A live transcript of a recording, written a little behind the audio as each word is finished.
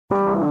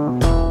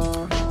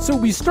So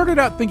we started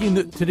out thinking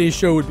that today's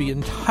show would be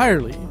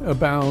entirely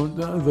about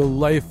the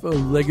life,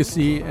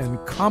 legacy, and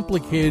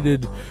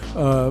complicated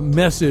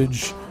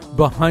message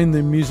behind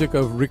the music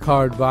of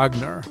Richard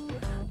Wagner.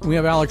 We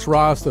have Alex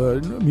Ross, a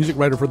music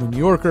writer for The New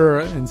Yorker,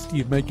 and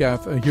Steve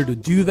Metcalf here to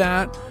do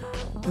that.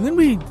 And then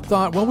we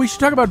thought, well, we should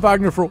talk about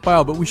Wagner for a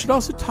while, but we should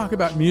also talk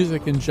about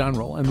music in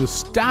general and the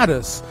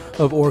status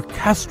of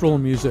orchestral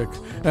music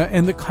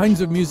and the kinds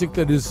of music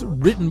that is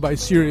written by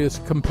serious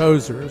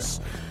composers.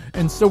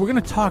 And so we're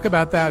going to talk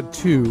about that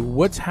too.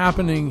 What's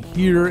happening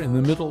here in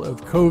the middle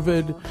of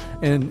COVID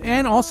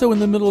and also in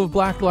the middle of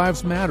Black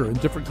Lives Matter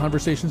and different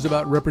conversations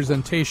about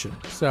representation.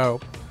 So,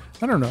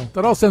 I don't know.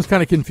 That all sounds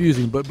kind of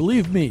confusing, but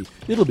believe me,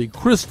 it'll be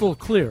crystal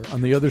clear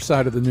on the other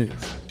side of the news.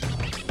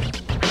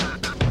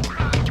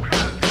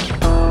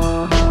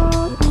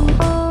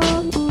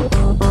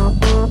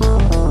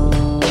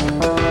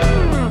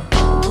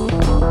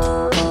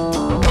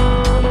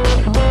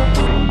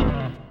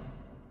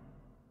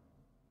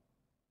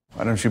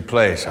 Why don't you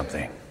play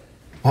something?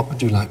 What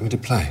would you like me to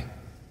play?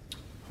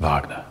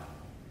 Wagner.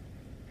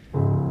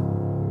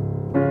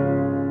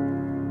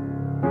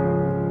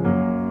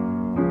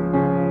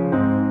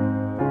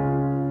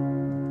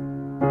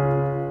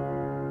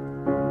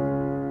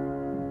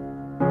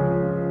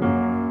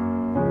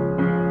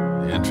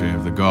 The entry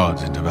of the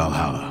gods into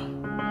Valhalla.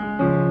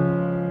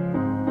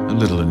 A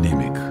little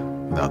anemic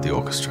without the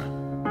orchestra.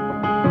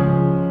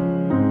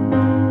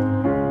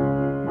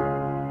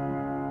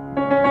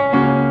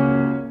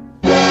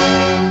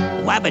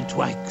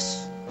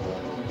 Wabbit-twanks.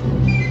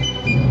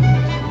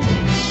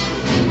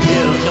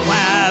 Kill the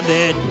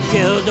wabbit,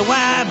 kill the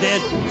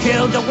wabbit,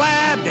 kill the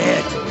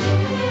wabbit.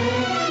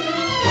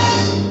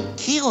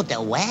 Kill the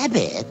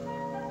wabbit?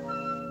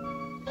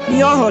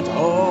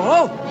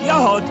 Yo-ho-ho,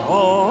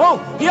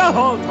 yo-ho-ho,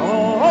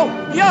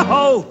 yo-ho-ho,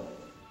 yo-ho.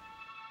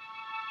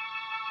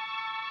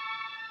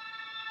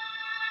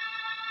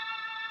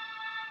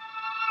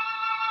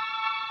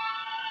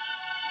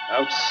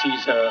 Out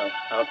Caesar,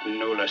 out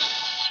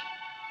Nolus,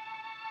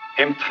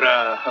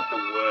 Emperor of the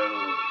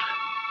world.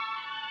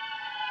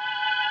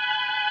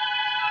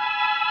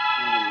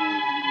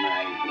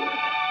 My word.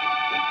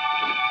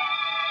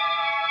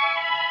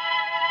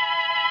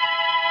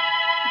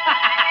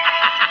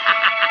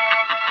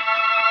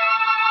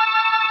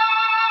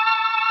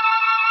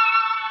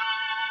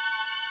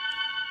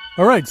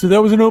 All right, so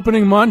that was an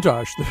opening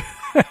montage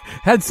that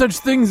had such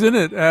things in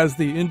it as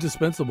the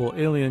indispensable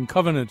Alien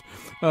Covenant,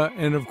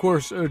 and of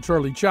course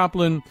Charlie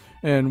Chaplin,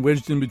 and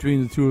wedged in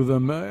between the two of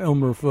them,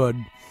 Elmer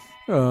Fudd,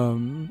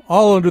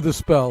 all under the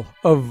spell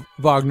of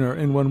Wagner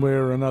in one way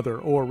or another,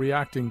 or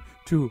reacting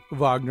to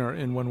Wagner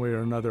in one way or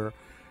another.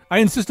 I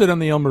insisted on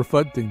the Elmer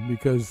Fudd thing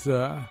because,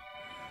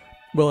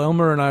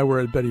 Elmer and I were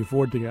at Betty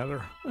Ford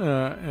together,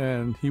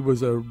 and he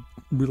was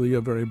really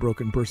a very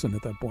broken person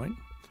at that point.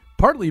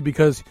 Partly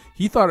because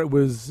he thought it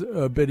was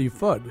Betty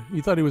Fudd.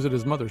 He thought he was at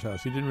his mother's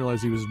house. He didn't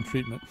realize he was in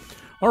treatment.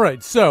 All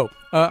right, so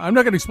I'm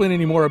not going to explain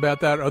any more about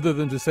that other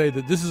than to say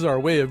that this is our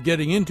way of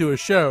getting into a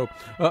show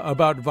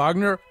about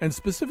Wagner and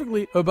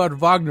specifically about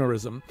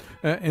Wagnerism.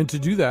 And to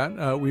do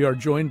that, we are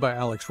joined by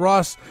Alex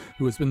Ross,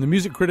 who has been the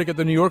music critic at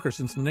The New Yorker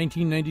since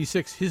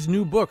 1996. His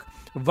new book,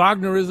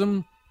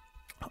 Wagnerism,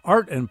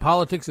 Art and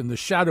Politics in the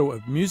Shadow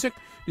of Music,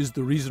 is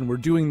the reason we're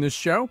doing this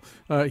show.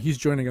 He's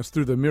joining us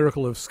through the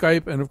miracle of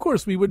Skype. And of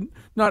course, we would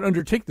not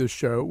undertake this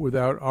show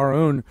without our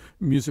own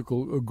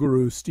musical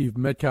guru, Steve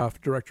Metcalf,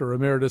 Director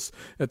Emeritus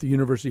at the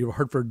University of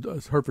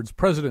Hartford's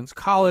President's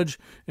College,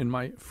 and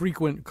my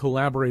frequent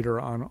collaborator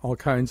on all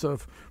kinds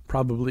of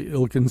probably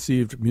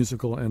ill-conceived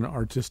musical and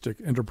artistic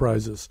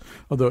enterprises,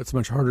 although it's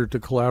much harder to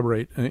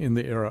collaborate in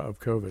the era of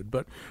COVID.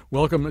 But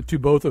welcome to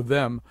both of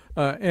them.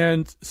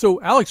 And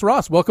so, Alex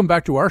Ross, welcome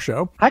back to our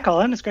show. Hi,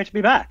 Colin. It's great to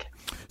be back.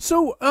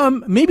 So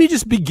maybe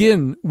just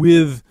begin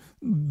with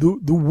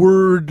the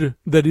word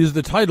that is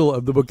the title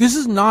of the book. This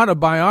is not a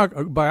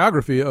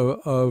biography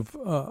of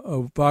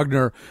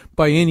Wagner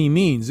by any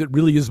means. It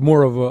really is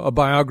more of a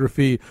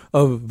biography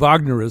of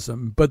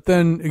Wagnerism. But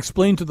then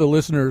explain to the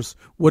listeners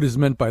what is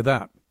meant by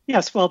that.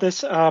 Yes, well,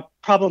 this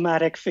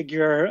problematic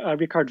figure,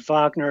 Richard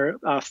Wagner,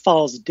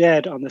 falls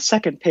dead on the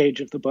second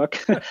page of the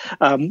book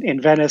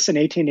in Venice in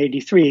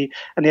 1883.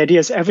 And the idea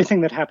is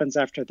everything that happens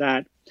after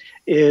that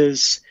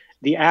is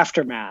the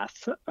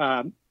aftermath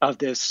of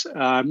this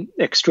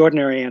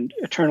extraordinary and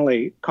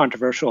eternally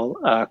controversial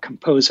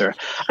composer.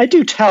 I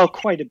do tell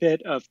quite a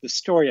bit of the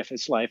story of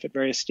his life at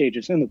various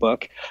stages in the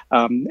book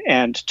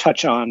and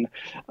touch on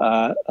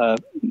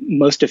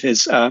most of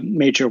his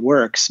major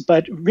works.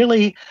 But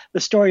really, the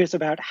story is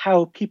about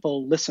how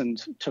people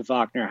listened to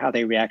Wagner, how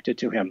they reacted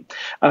to him.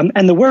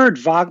 And the word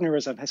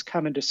Wagnerism has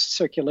come into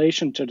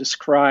circulation to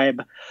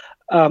describe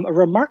a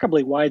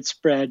remarkably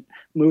widespread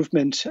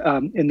movement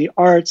in the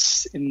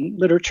arts, in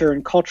literature,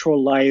 and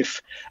cultural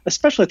life,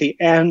 especially at the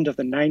end of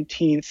the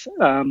 19th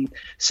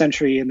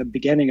century and the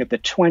beginning of the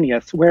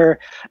 20th, where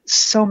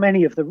so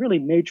many of the really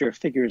major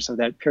figures of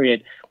that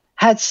period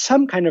had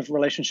some kind of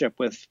relationship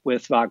with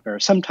Wagner.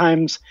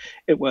 Sometimes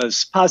it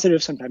was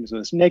positive, sometimes it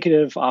was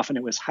negative, often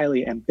it was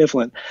highly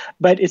ambivalent.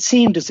 But it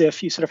seemed as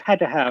if you sort of had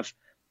to have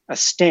a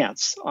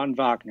stance on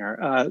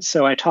Wagner.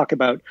 So I talk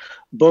about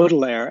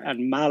Baudelaire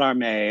and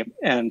Mallarmé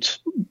and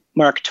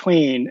Mark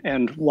Twain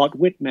and Walt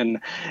Whitman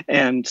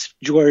and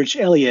George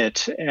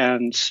Eliot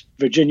and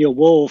Virginia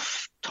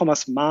Woolf,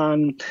 Thomas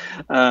Mann,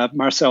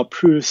 Marcel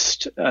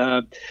Proust,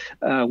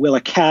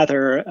 Willa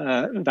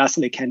Cather,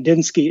 Vasily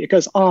Kandinsky. It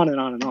goes on and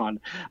on and on.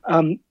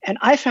 And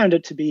I found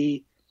it to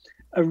be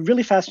a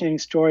really fascinating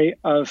story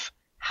of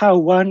how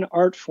one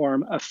art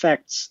form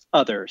affects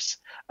others.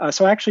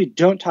 So I actually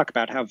don't talk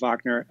about how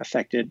Wagner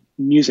affected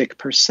music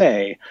per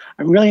se.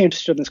 I'm really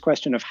interested in this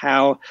question of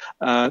how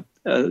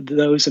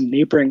those in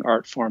neighboring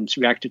art forms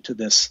reacted to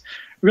this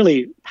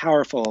really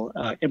powerful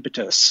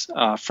impetus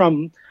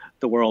from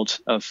the world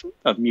of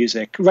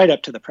music right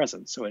up to the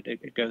present. So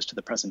it goes to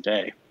the present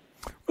day.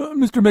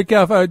 Mr.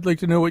 Metcalf, I'd like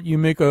to know what you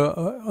make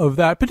of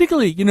that.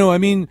 Particularly,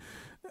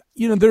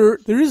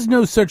 there is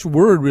no such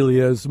word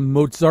really as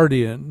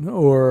Mozartian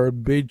or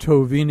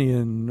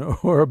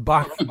Beethovenian or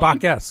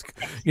Bach-esque.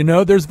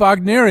 There's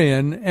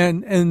Wagnerian,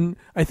 and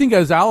I think,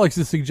 as Alex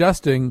is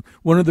suggesting,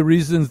 one of the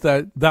reasons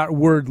that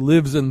word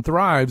lives and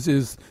thrives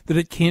is that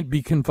it can't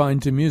be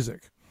confined to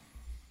music.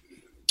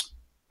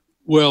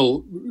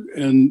 Well,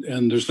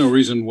 and there's no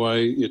reason why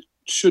it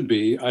should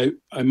be.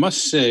 I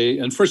must say,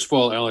 and first of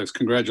all, Alex,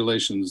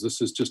 congratulations.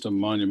 This is just a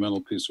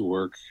monumental piece of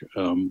work.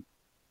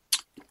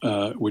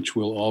 Which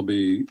we'll all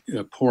be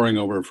poring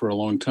over for a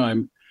long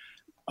time.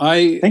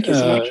 Thank you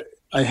so much.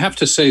 I have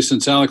to say,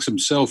 since Alex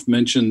himself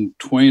mentioned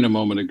Twain a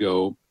moment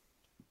ago,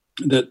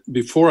 that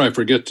before I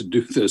forget to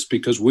do this,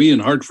 because we in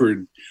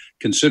Hartford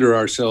consider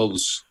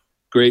ourselves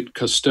great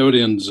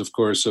custodians, of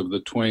course, of the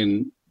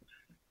Twain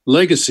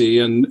legacy,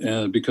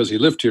 and because he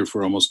lived here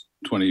for almost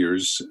 20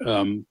 years.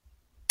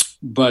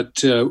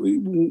 But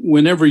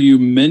whenever you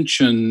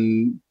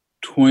mention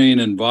Twain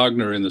and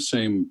Wagner in the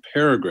same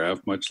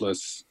paragraph, much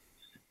less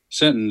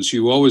sentence,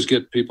 you always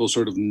get people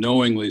sort of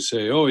knowingly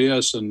say, oh,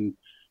 yes, and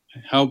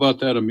how about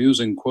that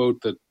amusing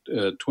quote that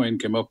Twain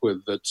came up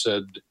with that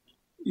said,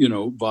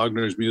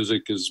 Wagner's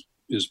music is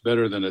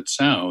better than it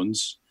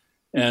sounds.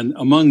 And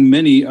among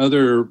many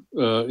other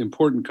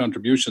important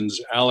contributions,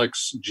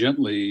 Alex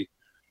gently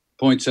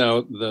points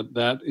out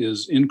that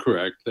is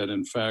incorrect, that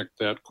in fact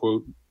that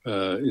quote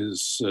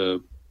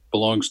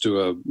belongs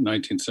to a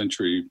 19th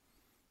century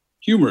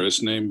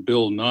humorist named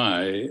Bill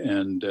Nye,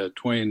 and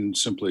Twain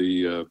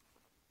simply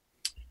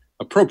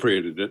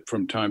appropriated it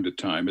from time to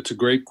time. It's a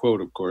great quote,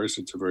 of course.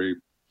 It's a very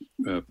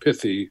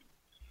pithy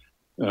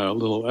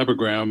little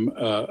epigram.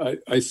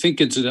 I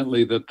think,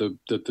 incidentally, that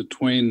the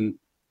Twain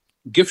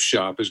gift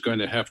shop is going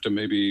to have to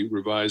maybe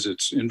revise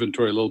its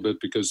inventory a little bit,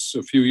 because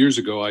a few years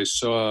ago I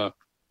saw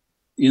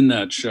in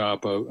that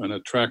shop an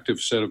attractive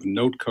set of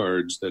note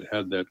cards that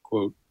had that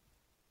quote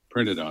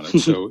printed on it.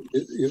 So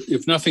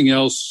if nothing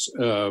else,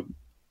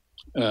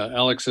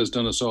 Alex has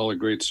done us all a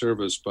great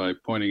service by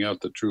pointing out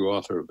the true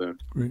author of that.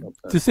 Right.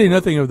 To say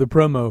nothing of the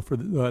promo for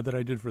that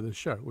I did for this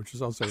show, which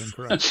is also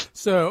incorrect.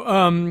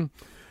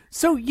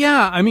 So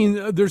yeah, I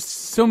mean, there's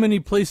so many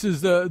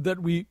places that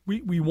we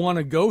want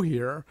to go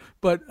here,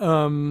 but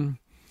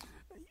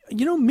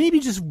maybe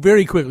just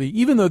very quickly,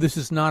 even though this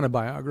is not a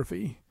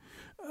biography,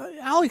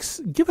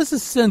 Alex, give us a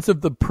sense of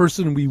the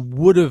person we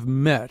would have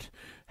met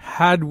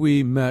had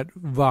we met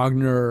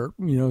Wagner,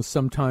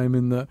 sometime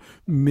in the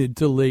mid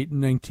to late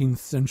 19th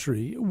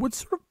century. What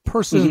sort of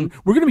person,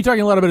 we're going to be talking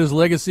a lot about his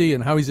legacy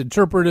and how he's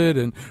interpreted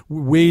and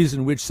ways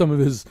in which some of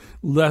his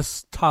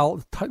less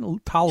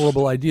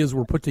tolerable ideas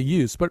were put to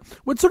use. But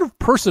what sort of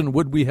person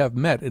would we have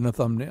met in a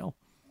thumbnail?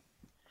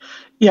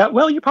 Yeah,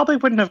 well, you probably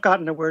wouldn't have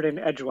gotten a word in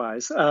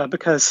edgewise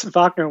because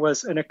Wagner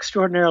was an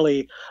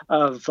extraordinarily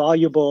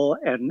voluble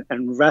and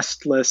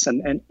restless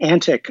and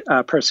antic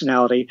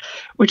personality,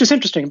 which is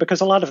interesting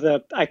because a lot of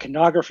the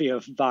iconography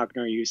of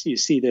Wagner, you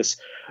see this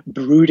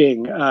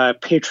brooding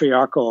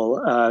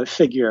patriarchal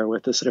figure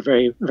with this sort of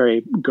very,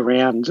 very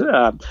grand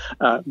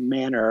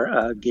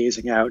manner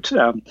gazing out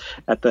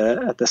at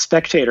the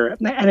spectator.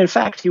 And in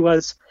fact, he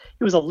was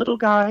a little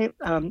guy.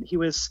 He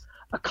was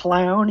a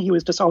clown. He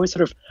was just always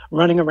sort of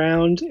running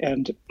around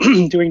and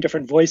doing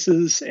different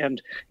voices,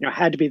 and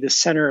had to be the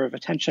center of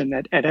attention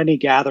at any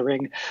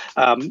gathering.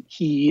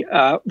 He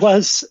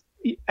was.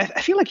 I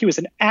feel like he was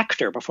an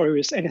actor before he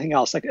was anything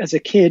else. Like as a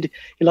kid,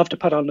 he loved to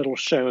put on little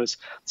shows.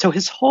 So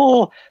his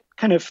whole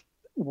kind of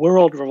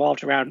world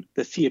revolved around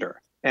the theater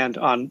and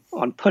on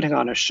putting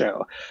on a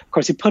show. Of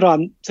course, he put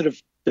on sort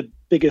of the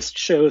biggest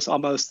shows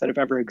almost that have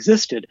ever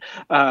existed,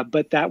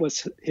 but that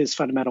was his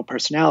fundamental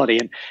personality.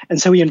 And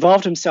so he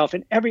involved himself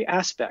in every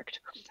aspect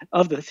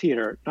of the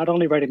theater, not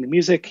only writing the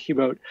music, he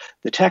wrote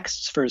the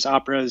texts for his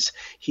operas,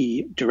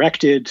 he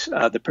directed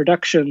the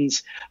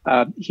productions,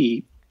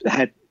 he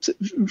had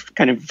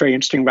kind of very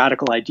interesting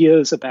radical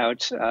ideas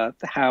about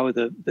how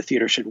the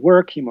theater should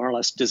work. He more or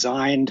less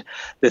designed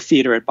the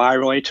theater at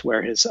Bayreuth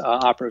where his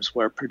operas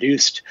were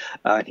produced.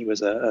 He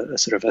was a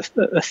sort of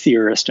a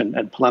theorist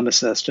and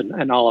polemicist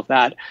and all of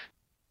that.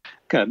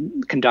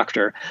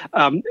 conductor.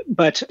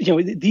 But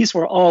these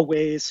were all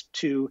ways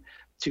to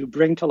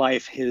bring to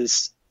life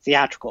his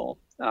theatrical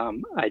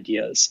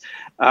ideas.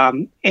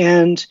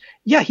 And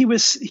yeah, he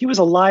was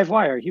a live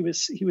wire. He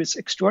was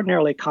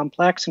extraordinarily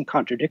complex and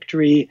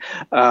contradictory.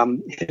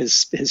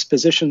 His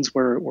positions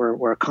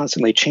were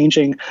constantly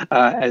changing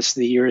as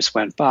the years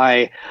went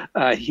by.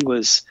 He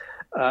was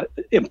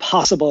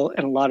impossible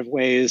in a lot of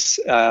ways,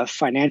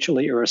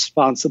 financially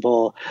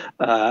irresponsible,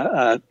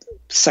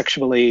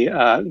 sexually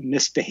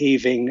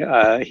misbehaving.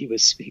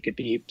 He could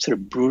be sort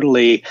of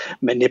brutally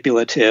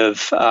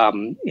manipulative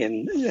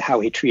in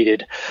how he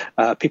treated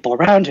people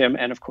around him,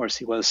 and of course,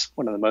 he was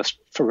one of the most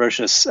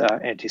ferocious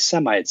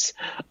anti-Semites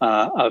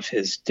of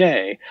his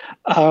day.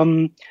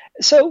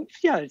 So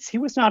yeah, he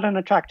was not an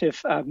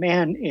attractive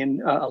man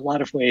in a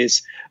lot of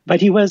ways,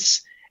 but he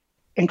was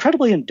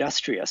incredibly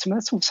industrious. And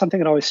that's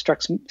something that always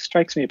strikes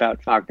me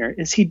about Wagner,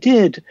 is he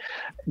did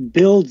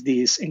build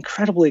these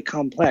incredibly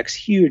complex,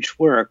 huge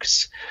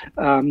works,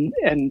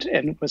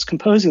 and was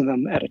composing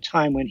them at a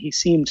time when it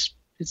seemed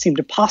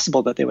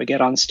impossible that they would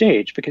get on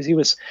stage, because he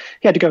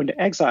had to go into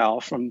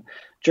exile from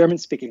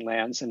German-speaking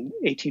lands in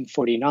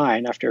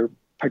 1849 after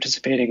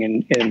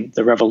participating in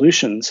the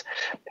revolutions,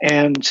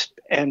 and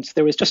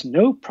there was just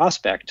no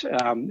prospect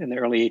in the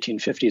early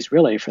 1850s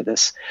really for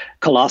this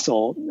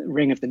colossal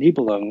Ring of the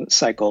Nibelung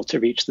cycle to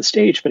reach the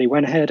stage, but he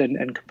went ahead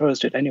and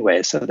composed it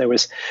anyway. So there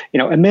was,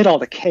 amid all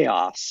the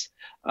chaos,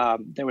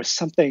 there was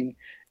something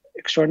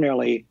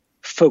extraordinarily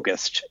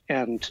focused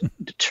and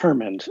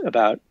determined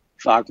about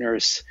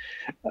Wagner's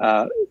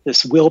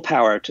this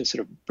willpower to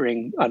sort of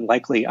bring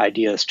unlikely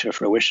ideas to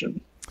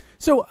fruition.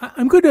 So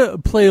I'm going to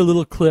play a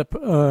little clip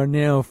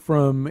now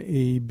from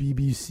a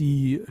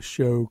BBC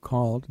show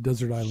called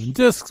Desert Island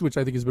Discs, which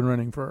I think has been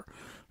running for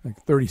like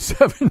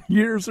 37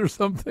 years or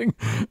something,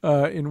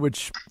 in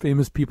which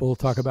famous people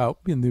talk about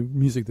the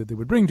music that they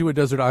would bring to a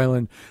desert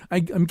island.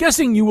 I'm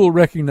guessing you will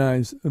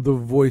recognize the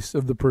voice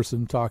of the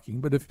person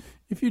talking, but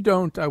if you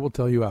don't, I will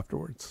tell you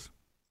afterwards.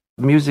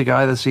 Music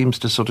either seems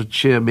to sort of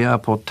cheer me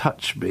up or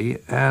touch me,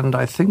 and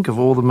I think of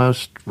all the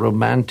most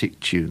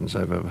romantic tunes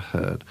I've ever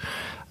heard.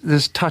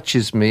 This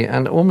touches me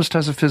and almost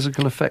has a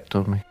physical effect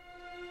on me.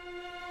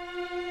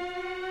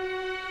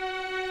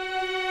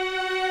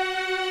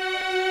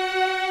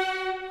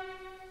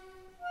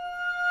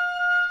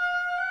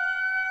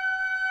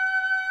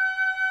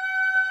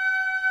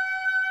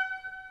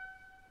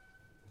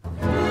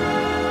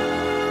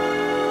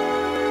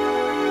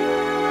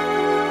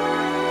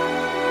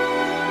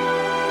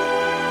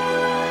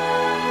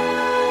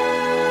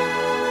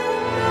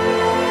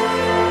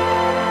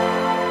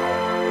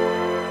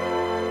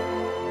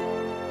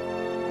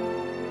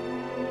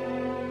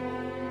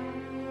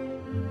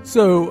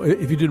 So,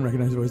 if you didn't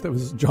recognize the voice, that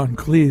was John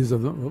Cleese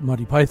of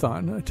Monty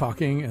Python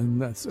talking, and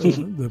that's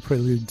the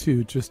prelude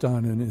to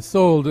Tristan and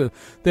Isolde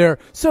there.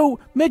 So,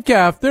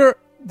 Metcalf, there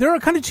are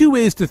kind of two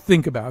ways to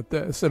think about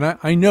this, and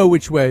I know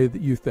which way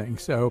that you think.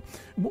 So,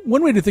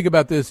 one way to think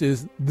about this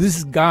is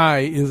this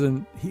guy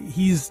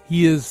he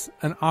is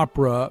an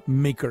opera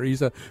maker.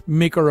 He's a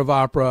maker of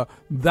opera.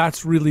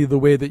 That's really the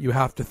way that you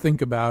have to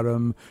think about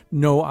him.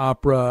 No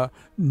opera,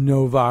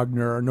 no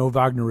Wagner, or no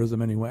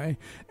Wagnerism anyway.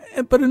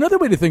 But another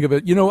way to think of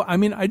it,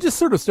 I just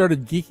sort of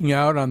started geeking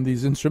out on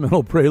these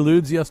instrumental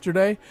preludes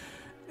yesterday.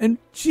 And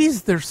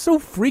geez, they're so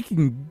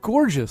freaking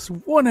gorgeous,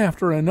 one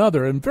after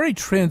another, and very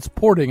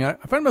transporting. I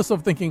find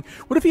myself thinking,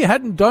 what if he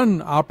hadn't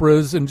done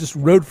operas and just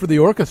wrote for the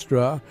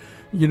orchestra?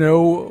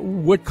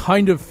 What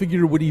kind of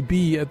figure would he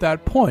be at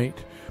that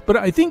point? But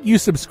I think you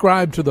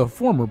subscribe to the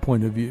former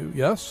point of view,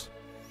 yes?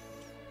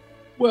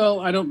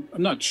 Well, I'm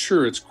not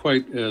sure it's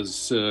quite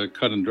as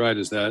cut and dried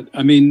as that.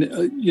 I mean,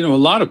 a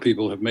lot of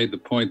people have made the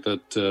point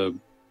that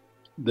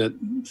that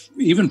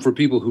even for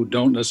people who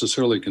don't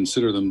necessarily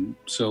consider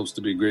themselves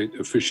to be great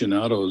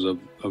aficionados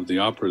of the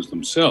operas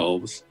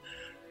themselves,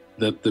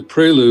 that the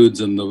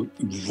preludes and the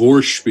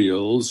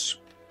Vorspiels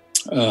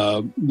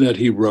that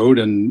he wrote,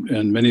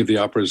 and many of the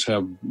operas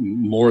have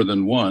more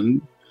than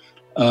one,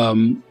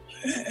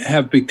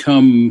 have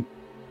become,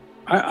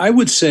 I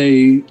would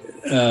say,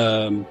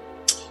 to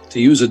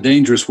use a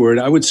dangerous word,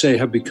 I would say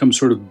have become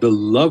sort of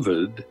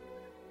beloved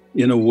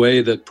in a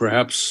way that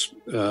perhaps,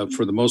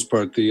 for the most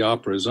part, the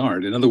operas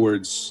aren't. In other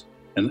words,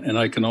 and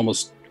I can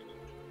almost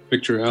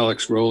picture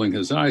Alex rolling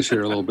his eyes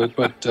here a little bit,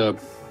 but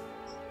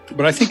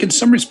I think in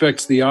some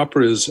respects the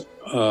operas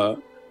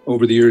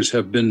over the years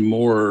have been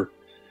more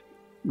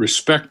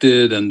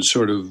respected and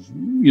sort of,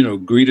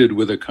 greeted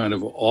with a kind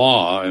of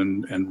awe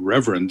and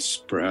reverence,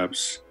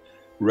 perhaps,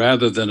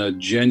 rather than a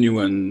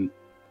genuine,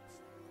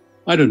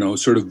 I don't know,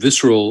 sort of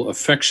visceral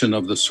affection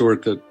of the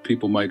sort that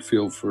people might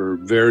feel for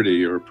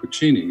Verdi or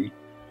Puccini.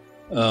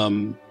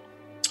 And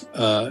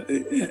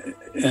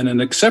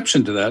an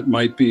exception to that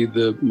might be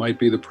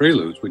the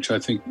preludes, which I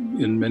think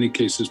in many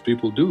cases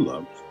people do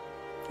love.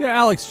 Yeah,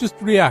 Alex, just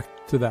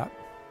react to that.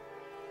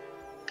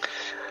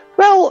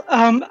 Well,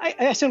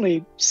 I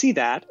certainly see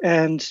that,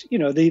 and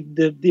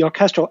the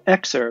orchestral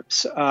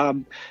excerpts.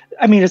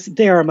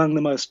 They are among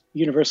the most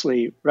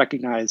universally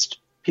recognized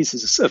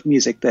pieces of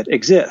music that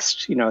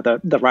exist.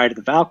 The Ride of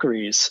the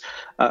Valkyries,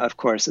 of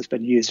course, has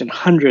been used in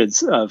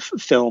hundreds of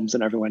films,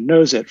 and everyone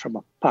knows it, from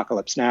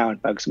Apocalypse Now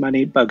and Bugs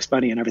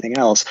Bunny, and everything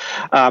else.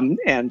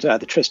 And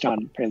the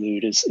Tristan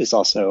Prelude is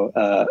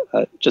also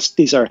just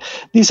these are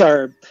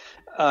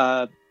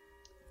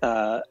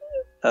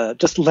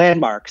just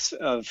landmarks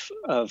of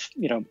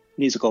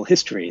musical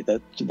history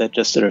that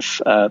just sort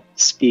of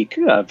speak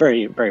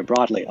very, very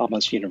broadly,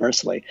 almost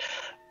universally.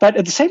 But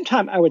at the same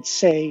time, I would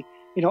say,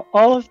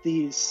 all of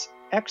these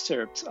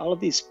excerpts, all of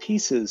these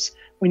pieces,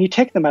 when you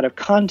take them out of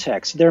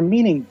context, their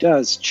meaning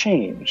does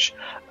change.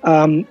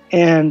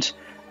 And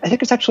I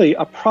think it's actually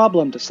a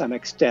problem to some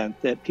extent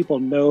that people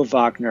know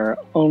Wagner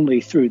only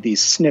through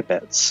these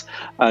snippets,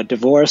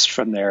 divorced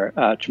from their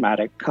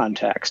dramatic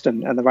context.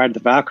 And the Ride of the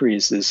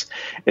Valkyries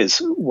is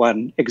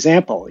one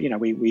example.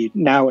 We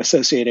now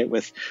associate it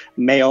with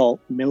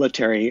male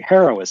military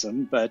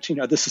heroism, but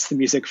this is the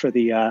music for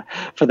the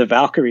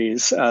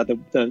Valkyries,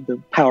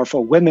 the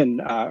powerful women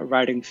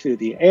riding through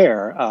the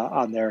air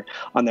on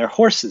their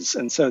horses.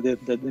 And so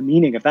the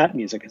meaning of that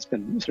music has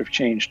been sort of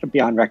changed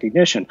beyond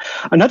recognition.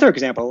 Another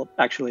example,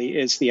 actually,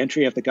 is the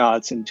entry of the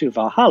gods into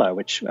Valhalla,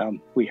 which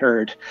we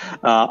heard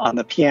on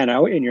the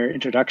piano in your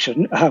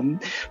introduction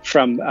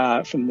from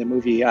the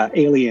movie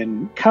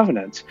Alien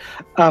Covenant.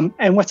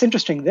 And what's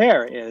interesting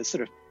there is,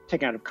 sort of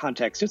taken out of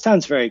context, it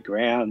sounds very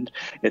grand.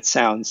 It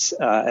sounds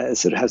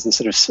as it has this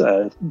sort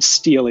of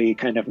steely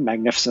kind of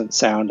magnificent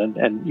sound,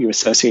 and you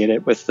associate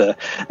it with the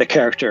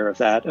character of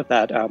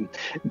that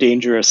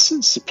dangerous,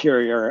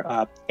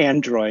 superior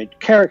android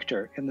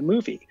character in the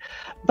movie.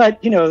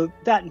 But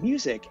that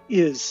music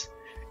is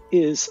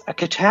a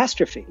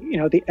catastrophe.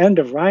 The end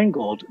of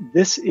Rheingold,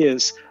 this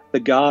is the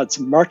gods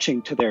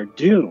marching to their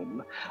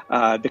doom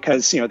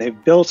because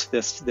they've built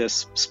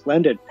this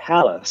splendid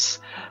palace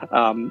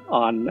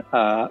on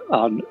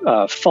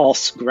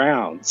false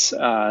grounds,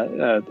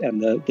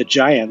 and the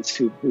giants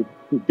who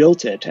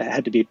built it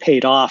had to be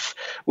paid off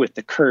with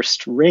the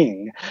cursed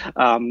ring,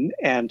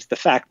 and the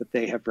fact that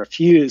they have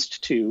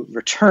refused to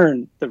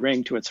return the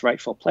ring to its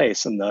rightful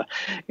place in the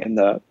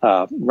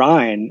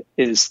Rhine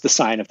is the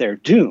sign of their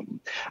doom.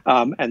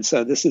 And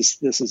so this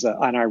is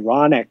an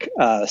ironic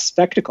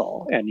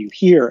spectacle, and you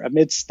hear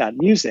amidst that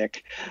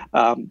music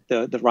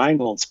the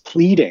Rheingold's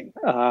pleading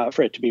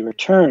for it to be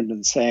returned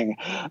and saying,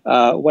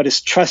 "What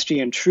is trusty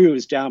and true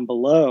is down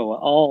below.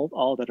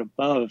 All that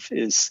above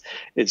is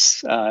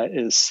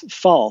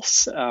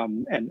false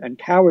and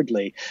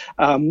cowardly."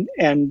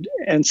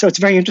 And so it's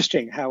very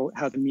interesting how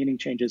the meaning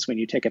changes when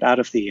you take it out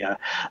of the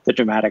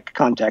dramatic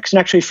context. And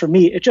actually, for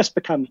me, it just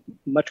becomes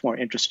much more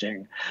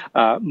interesting,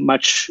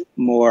 much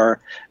more.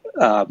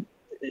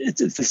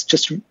 It's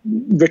just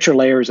richer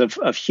layers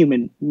of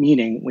human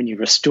meaning when you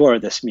restore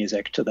this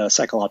music to the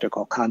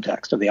psychological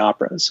context of the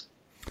operas.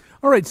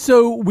 All right,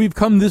 so we've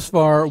come this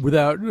far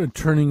without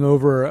turning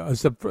over,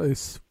 except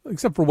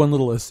for one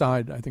little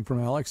aside, I think, from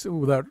Alex,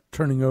 without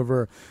turning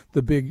over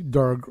the big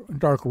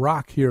dark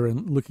rock here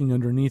and looking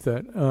underneath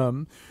it.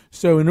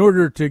 So in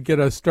order to get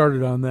us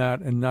started on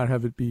that and not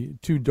have it be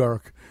too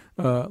dark,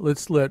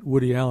 let's let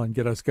Woody Allen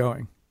get us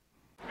going.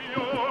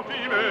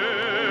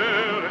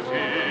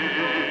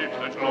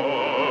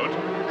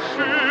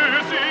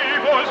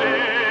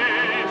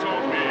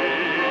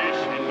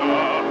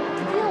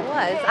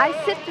 I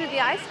sit through the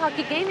ice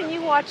hockey game and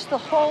you watch the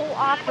whole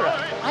opera.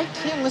 I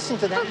can't listen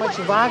to that much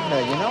Wagner,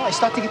 I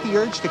start to get the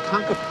urge to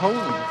conquer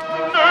Poland.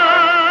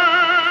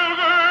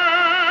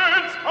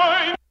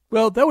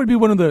 Well, that would be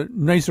one of the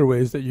nicer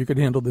ways that you could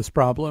handle this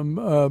problem.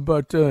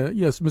 But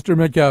yes, Mr.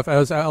 Metcalf,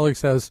 as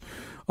Alex has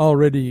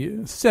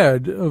already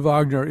said,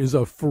 Wagner is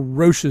a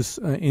ferocious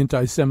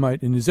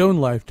anti-Semite in his own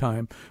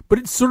lifetime. But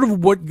it's sort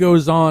of what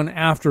goes on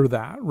after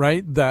that,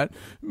 right? That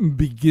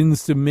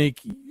begins to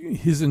make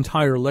his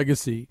entire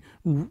legacy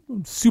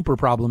super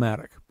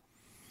problematic.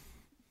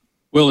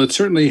 Well, it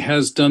certainly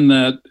has done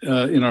that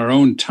in our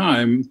own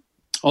time.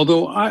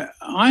 Although I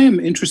am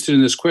interested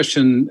in this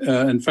question.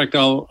 In fact,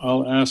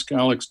 I'll ask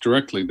Alex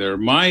directly there.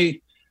 My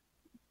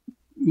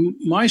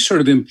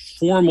sort of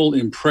informal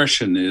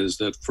impression is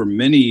that for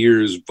many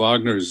years,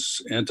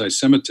 Wagner's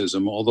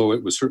anti-Semitism, although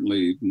it was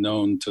certainly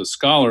known to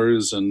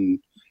scholars and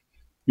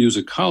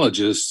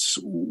musicologists,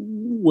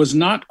 was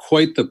not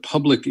quite the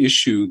public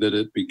issue that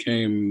it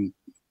became,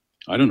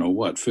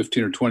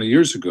 15 or 20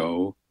 years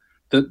ago,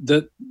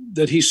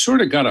 that he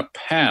sort of got a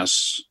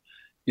pass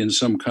in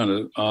some kind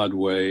of odd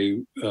way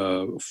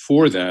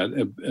for that,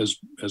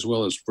 as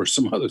well as for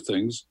some other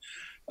things,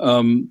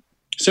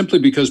 simply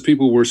because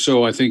people were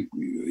so, I think,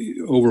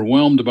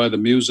 overwhelmed by the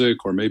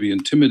music, or maybe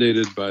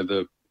intimidated by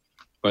the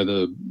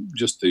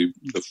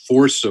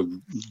force of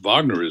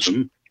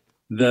Wagnerism,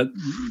 that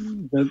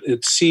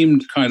it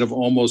seemed kind of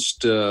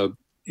almost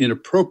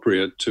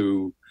inappropriate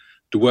to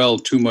dwell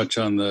too much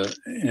on the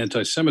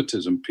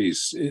anti-Semitism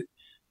piece.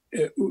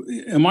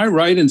 Am I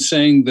right in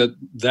saying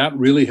that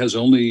really has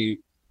only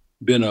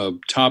been a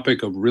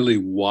topic of really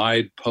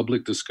wide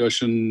public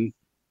discussion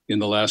in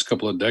the last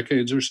couple of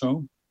decades or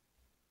so?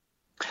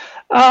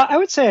 I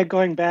would say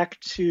going back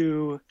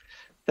to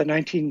the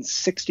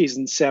 1960s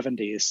and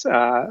 70s,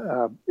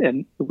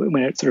 and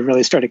when it sort of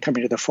really started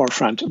coming to the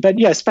forefront. But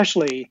yeah,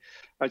 especially,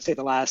 I would say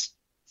the last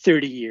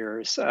 30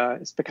 years,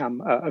 it's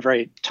become a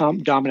very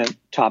dominant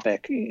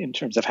topic in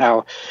terms of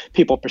how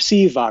people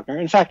perceive Wagner.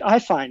 In fact, I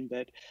find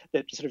that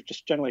sort of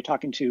just generally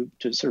talking to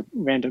sort of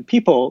random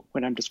people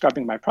when I'm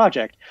describing my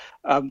project,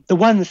 the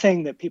one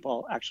thing that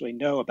people actually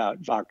know about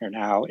Wagner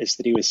now is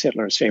that he was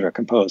Hitler's favorite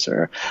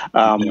composer,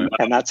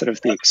 and that's sort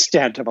of the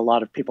extent of a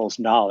lot of people's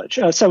knowledge.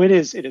 So it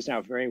is now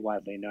very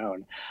widely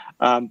known.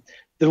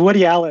 The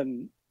Woody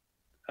Allen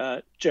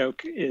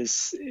joke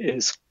is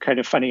kind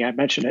of funny. I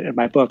mention it in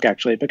my book,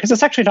 actually, because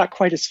it's actually not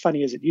quite as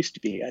funny as it used to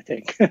be, I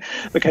think,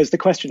 because the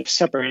question of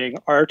separating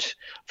art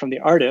from the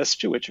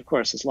artist, which of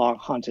course has long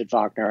haunted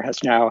Wagner,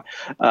 is now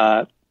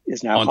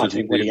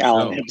haunting Woody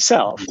Allen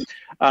himself.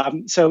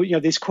 So,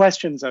 these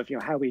questions of,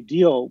 how we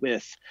deal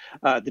with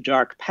the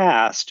dark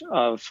past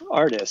of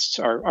artists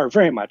are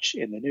very much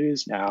in the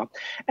news now.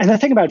 And the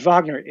thing about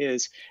Wagner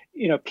is,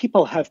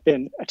 people have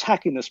been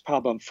attacking this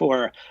problem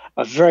for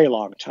a very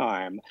long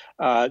time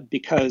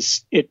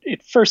because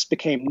it first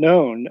became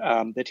known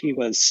that he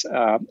was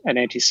an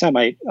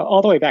anti-Semite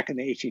all the way back in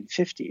the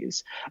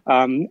 1850s.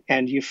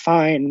 And you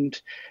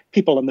find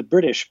people in the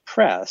British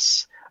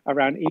press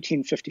around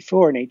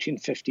 1854 and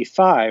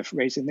 1855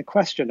 raising the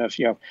question of,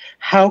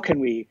 how can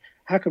we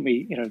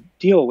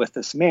deal with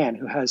this man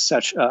who has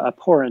such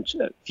abhorrent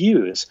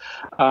views?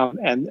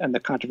 And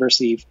the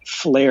controversy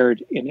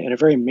flared in a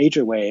very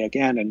major way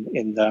again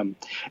in the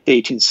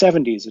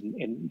 1870s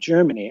in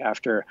Germany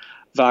after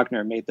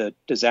Wagner made the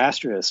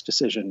disastrous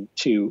decision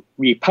to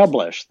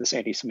republish this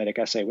anti-Semitic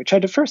essay, which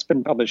had at first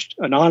been published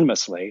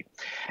anonymously,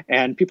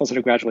 and people sort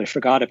of gradually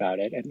forgot about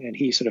it, and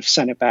he sort of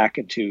sent it back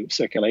into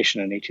circulation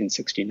in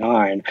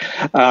 1869.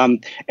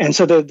 And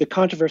so the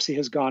controversy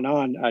has gone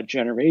on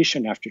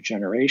generation after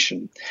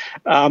generation.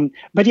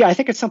 But yeah, I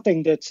think it's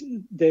something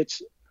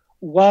that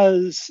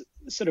was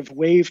sort of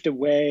waved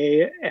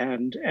away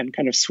and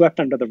kind of swept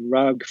under the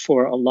rug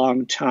for a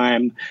long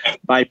time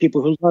by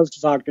people who loved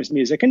Wagner's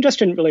music and just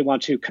didn't really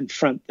want to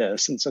confront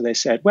this. And so they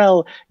said,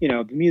 well,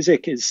 the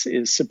music is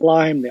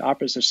sublime, the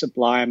operas are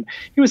sublime.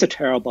 He was a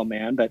terrible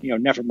man, but,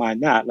 never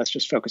mind that. Let's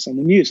just focus on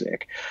the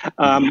music.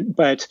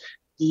 But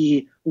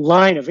the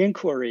line of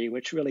inquiry,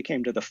 which really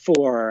came to the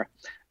fore,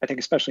 I think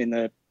especially in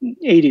the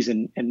 80s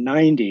and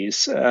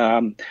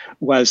 90s,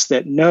 was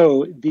that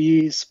no,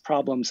 these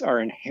problems are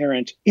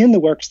inherent in the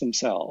works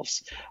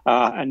themselves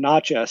and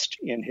not just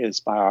in his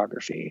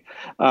biography.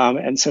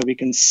 And so we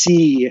can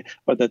see,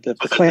 or the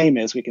claim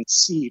is, we can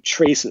see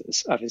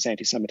traces of his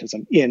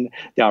anti-Semitism in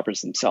the operas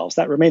themselves.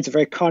 That remains a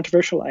very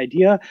controversial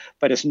idea,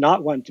 but it's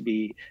not one to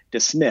be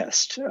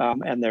dismissed.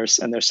 And there's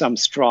some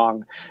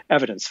strong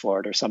evidence for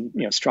it, or some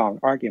strong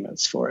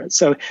arguments for it.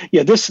 So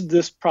yeah,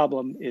 this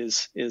problem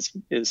is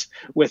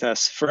with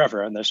us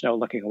forever, and there's no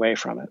looking away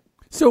from it.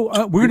 So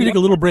we're going to take a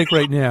little break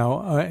right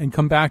now and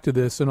come back to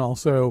this, and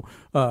also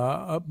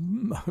about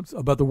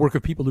the work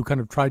of people who kind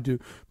of tried to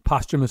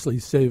posthumously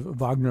save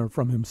Wagner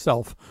from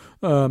himself,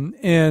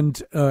 and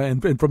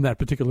from that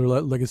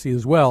particular legacy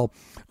as well.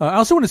 I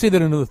also want to say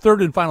that in the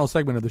third and final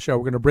segment of the show,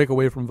 we're going to break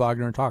away from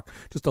Wagner and talk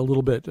just a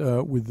little bit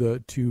with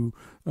the two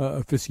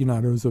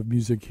aficionados of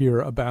music here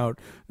about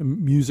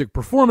music,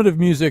 performative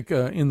music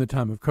in the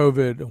time of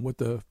COVID, and what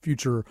the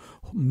future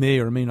may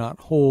or may not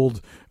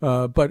hold.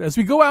 But as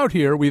we go out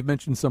here, we've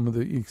mentioned some of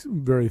the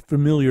very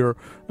familiar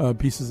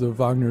pieces of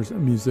Wagner's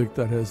music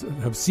that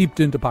have seeped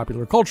into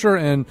popular culture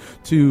and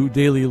to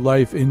daily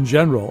life in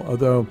general,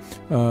 although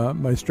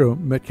Maestro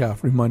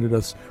Metcalf reminded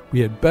us we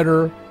had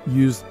better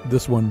use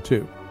this one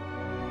too.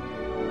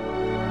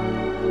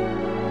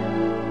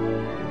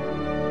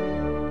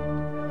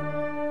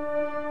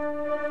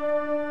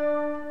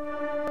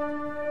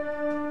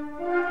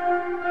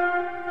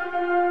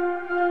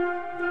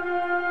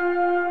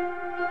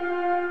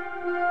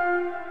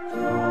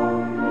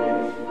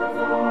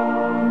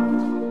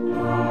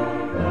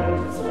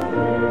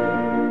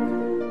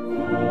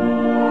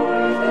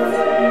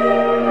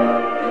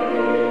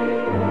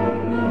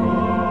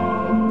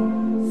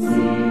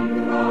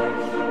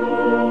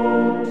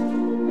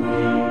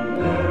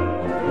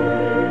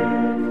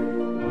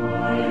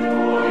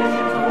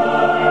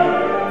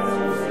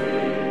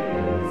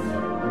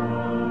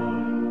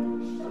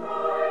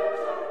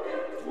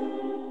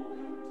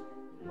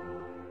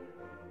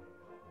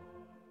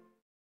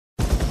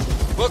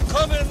 We're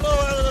coming low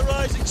out of the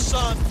rising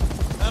sun,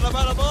 and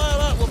about a mile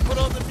out we'll put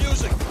on the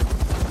music.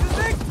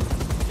 Music?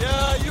 Yeah,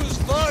 I use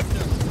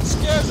Wagner. It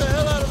scares the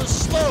hell out of the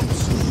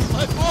slopes.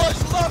 My boys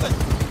love it.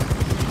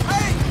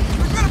 Hey,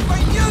 we're gonna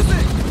play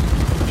music!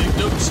 Big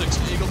Duke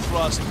 6 Eagle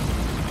Thrust.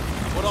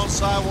 Put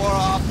on War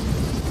off,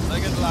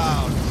 sing it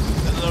loud.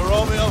 Into the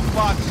Romeo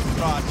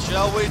Foxtrot,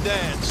 shall we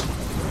dance?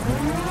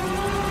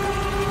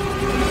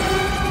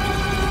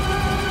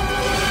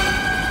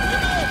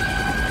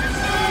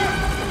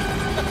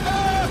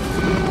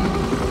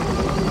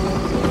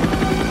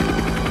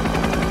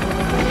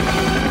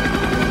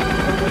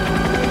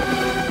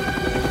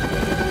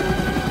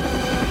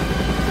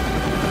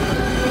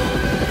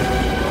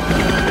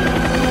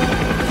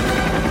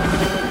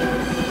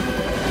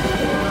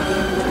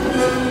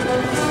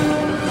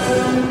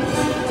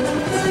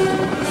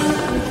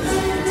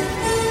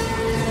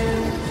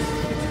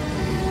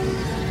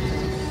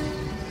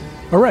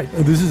 All right,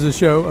 this is a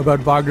show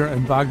about Wagner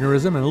and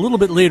Wagnerism, and a little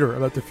bit later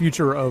about the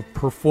future of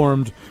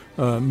performed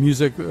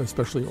music,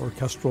 especially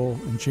orchestral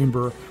and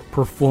chamber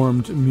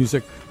performed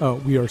music.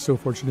 We are so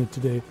fortunate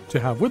today to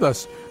have with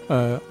us,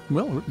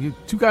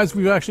 two guys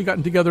we've actually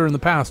gotten together in the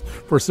past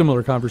for a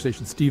similar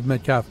conversation. Steve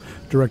Metcalf,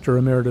 Director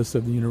Emeritus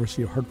of the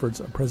University of Hartford's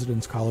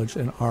President's College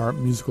and our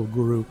musical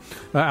guru.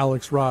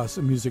 Alex Ross,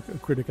 a music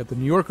critic at The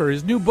New Yorker.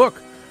 His new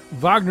book,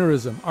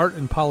 Wagnerism, Art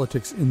and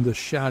Politics in the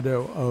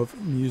Shadow of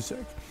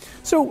Music.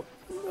 So,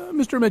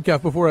 Mr.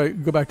 Metcalf, before I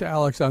go back to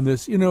Alex on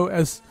this,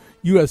 as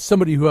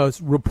somebody who has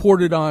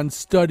reported on,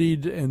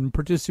 studied, and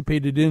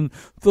participated in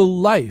the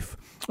life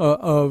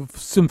of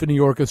symphony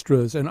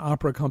orchestras and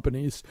opera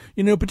companies,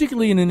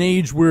 particularly in an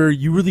age where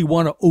you really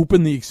want to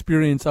open the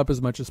experience up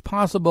as much as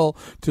possible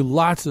to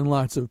lots and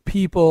lots of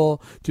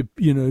people, to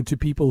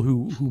people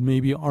who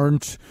maybe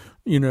aren't,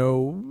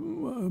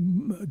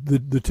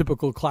 the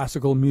typical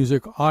classical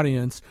music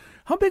audience.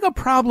 How big a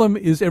problem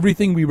is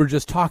everything we were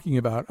just talking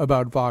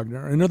about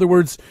Wagner? In other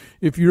words,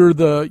 if you're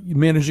the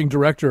managing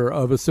director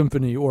of a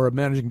symphony or a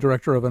managing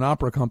director of an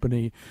opera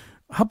company,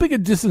 how big a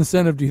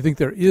disincentive do you think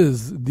there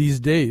is these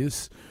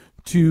days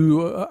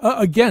to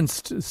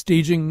against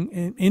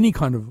staging any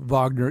kind of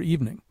Wagner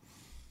evening?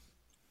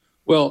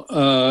 Well,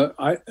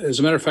 as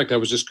a matter of fact, I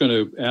was just going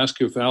to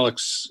ask if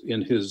Alex,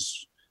 in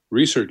his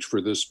research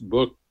for this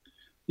book,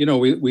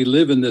 we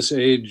live in this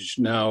age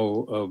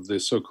now of the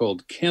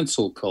so-called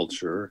cancel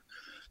culture.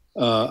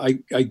 I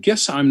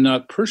guess I'm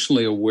not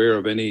personally aware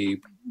of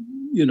any,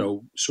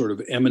 sort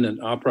of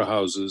eminent opera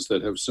houses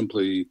that have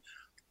simply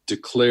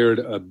declared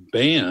a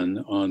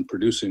ban on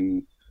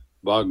producing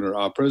Wagner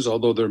operas,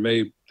 although there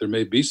may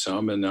be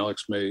some, and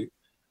Alex may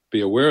be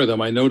aware of them.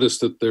 I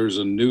noticed that there's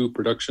a new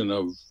production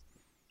of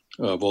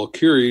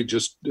Valkyrie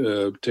just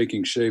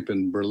taking shape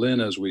in Berlin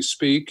as we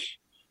speak.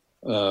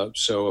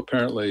 So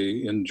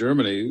apparently in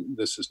Germany,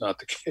 this is not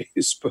the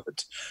case.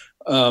 But,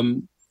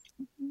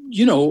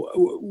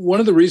 one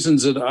of the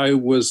reasons that I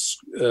was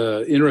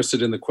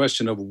interested in the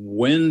question of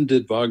when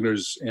did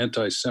Wagner's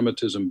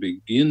anti-Semitism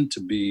begin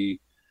to be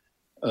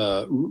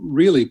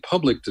really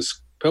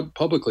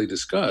publicly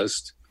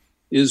discussed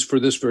is for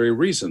this very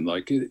reason.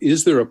 Like,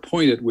 is there a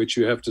point at which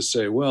you have to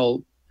say,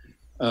 well,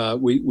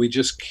 we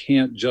just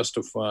can't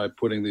justify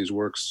putting these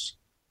works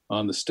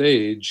on the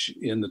stage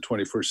in the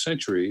 21st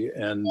century?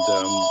 And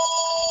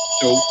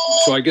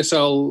so I guess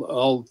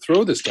I'll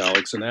throw this to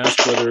Alex and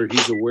ask whether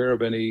he's aware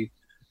of any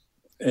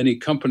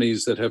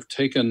companies that have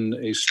taken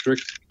a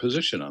strict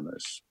position on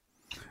this.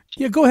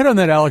 Yeah, go ahead on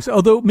that, Alex.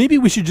 Although maybe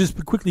we should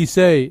just quickly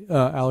say,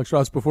 Alex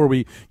Ross, before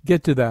we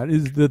get to that,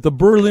 is that the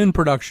Berlin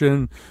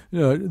production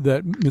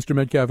that Mr.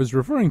 Metcalf is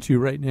referring to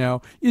right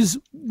now is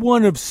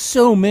one of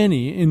so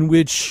many in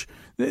which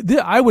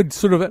I would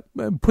sort of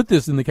put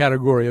this in the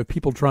category of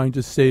people trying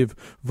to save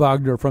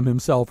Wagner from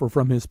himself or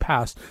from his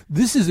past.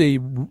 This is a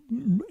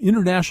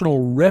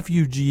international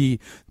refugee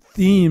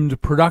themed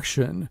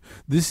production.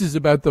 This is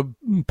about the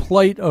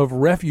plight of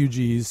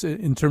refugees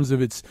in terms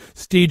of its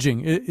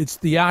staging, its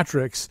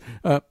theatrics.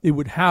 It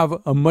would have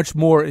a much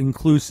more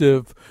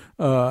inclusive,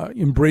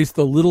 embrace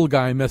the little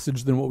guy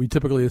message than what we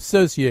typically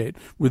associate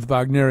with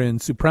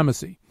Wagnerian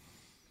supremacy.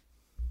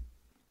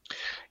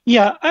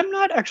 Yeah, I'm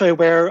not actually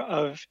aware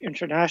of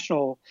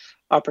international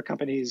opera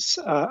companies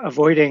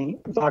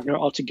avoiding Wagner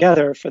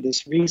altogether for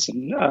this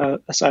reason,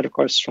 aside, of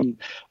course, from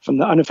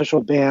the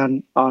unofficial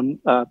ban on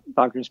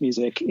Wagner's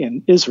music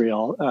in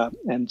Israel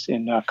and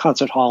in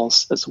concert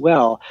halls as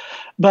well.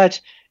 But,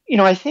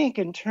 I think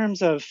in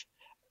terms of,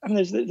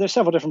 there's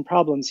several different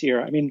problems here.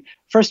 I mean,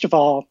 first of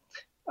all,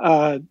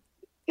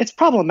 it's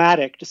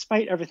problematic,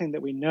 despite everything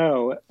that we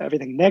know,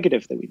 everything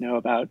negative that we know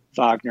about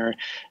Wagner,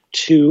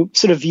 to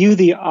sort of view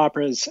the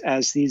operas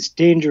as these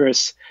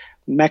dangerous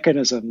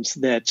mechanisms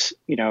that,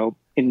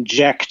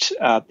 inject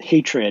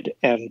hatred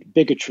and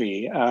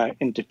bigotry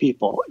into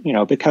people,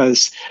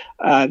 because,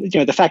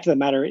 the fact of the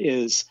matter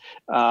is,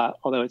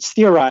 although it's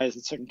theorized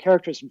that certain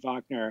characters in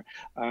Wagner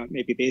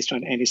may be based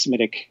on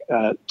anti-Semitic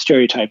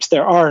stereotypes,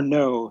 there are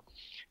no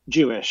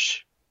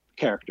Jewish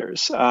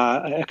characters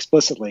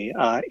explicitly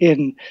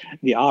in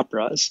the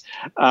operas,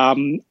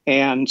 and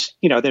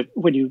that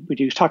when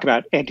you talk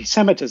about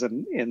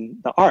anti-Semitism in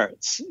the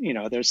arts,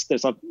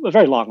 there's a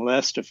very long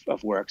list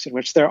of works in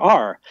which there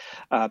are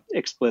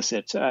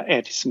explicit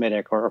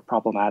anti-Semitic or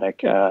problematic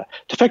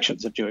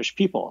depictions of Jewish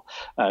people.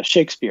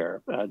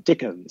 Shakespeare,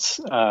 Dickens,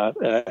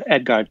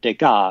 Edgar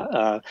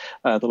Degas,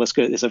 the list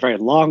is a very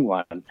long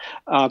one,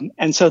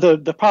 and so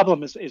the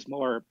problem is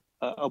more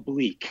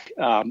oblique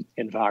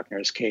in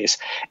Wagner's case.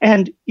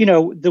 And,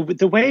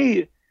 the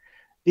way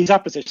these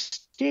operas are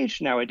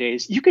staged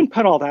nowadays, you can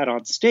put all that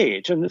on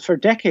stage. And for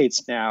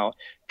decades now,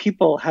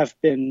 people have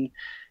been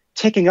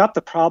taking up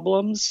the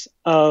problems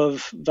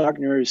of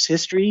Wagner's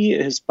history,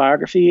 his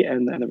biography,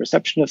 and the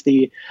reception of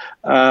the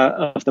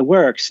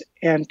works,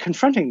 and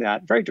confronting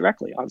that very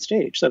directly on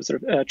stage. So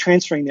sort of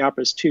transferring the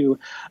operas to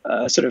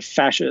sort of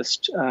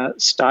fascist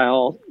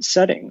style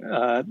setting,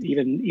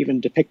 even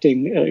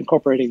depicting,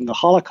 incorporating the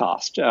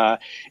Holocaust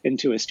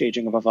into a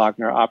staging of a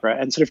Wagner opera,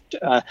 and sort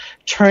of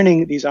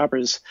turning these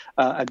operas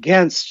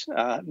against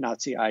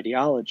Nazi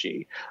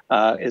ideology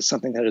is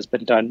something that has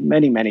been done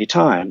many, many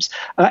times.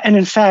 And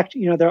in fact,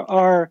 there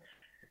are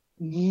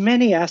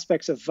many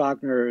aspects of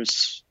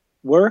Wagner's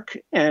work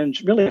and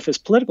really of his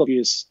political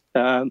views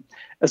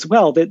as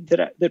well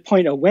that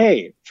point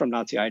away from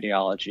Nazi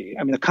ideology.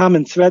 I mean, the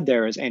common thread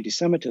there is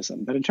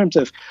anti-Semitism, but in terms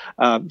of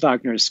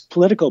Wagner's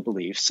political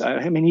beliefs,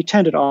 he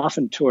tended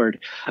often toward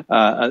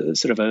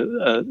sort of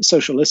a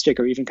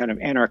socialistic or even kind of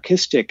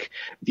anarchistic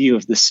view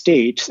of the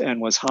state, and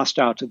was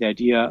hostile to the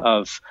idea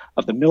of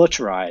the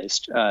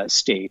militarized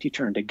state. He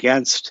turned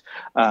against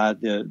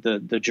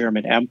the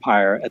German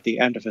Empire at the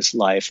end of his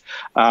life,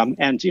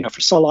 and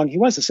for so long he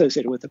was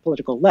associated with the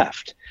political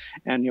left.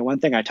 And one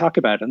thing I talk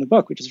about in the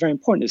book, which is very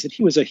important, is that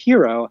he was a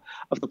hero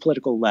of the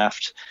political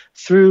left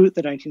through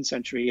the 19th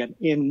century and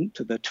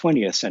into the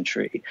 20th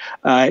century.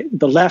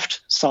 The left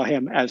saw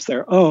him as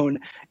their own,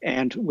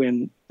 and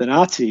when the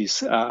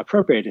Nazis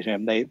appropriated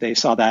him, they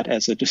saw that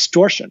as a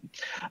distortion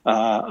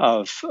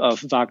of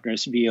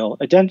Wagner's real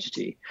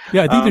identity.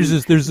 Yeah, I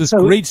think there's this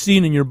great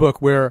scene in your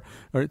book where,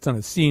 or it's not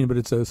a scene, but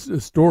it's a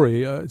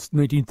story. It's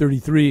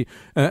 1933,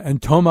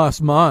 and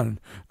Thomas Mann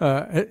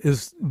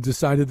has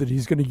decided that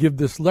he's going to give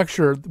this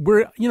lecture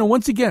where,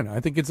 once again, I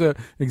think it's an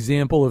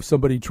example of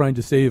somebody trying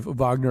to save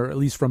Wagner, at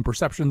least from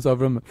perceptions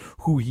of him,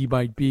 who he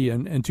might be,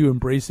 and to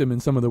embrace him in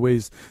some of the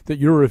ways that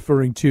you're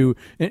referring to.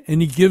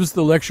 And he gives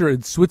the lecture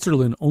in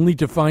Switzerland only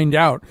to find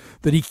out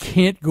that he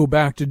can't go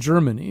back to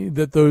Germany,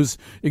 that those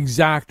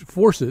exact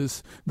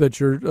forces that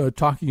you're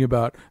talking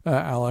about,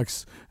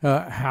 Alex,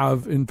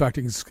 have in fact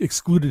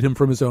excluded him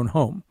from his own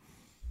home.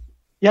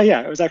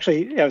 Yeah. It was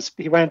actually,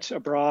 he went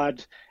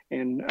abroad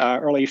in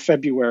early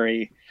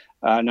February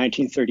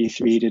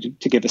 1933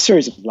 to give a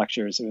series of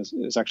lectures. It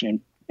was actually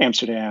in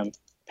Amsterdam,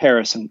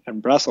 Paris,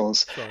 and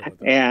Brussels.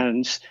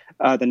 And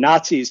the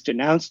Nazis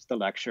denounced the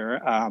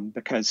lecture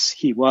because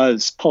he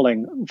was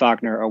pulling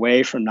Wagner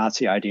away from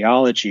Nazi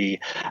ideology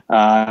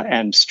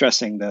and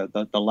stressing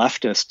the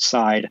leftist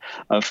side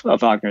of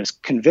Wagner's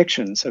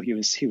convictions. So he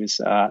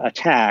was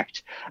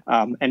attacked,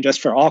 and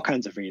just for all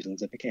kinds of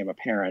reasons, it became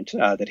apparent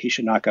that he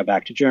should not go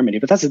back to Germany.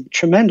 But that's a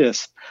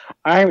tremendous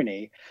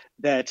irony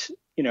that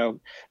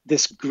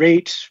this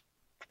great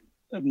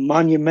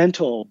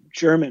monumental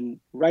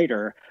German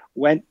writer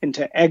went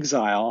into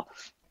exile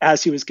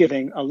as he was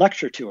giving a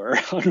lecture tour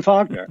on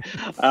Wagner,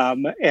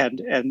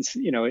 and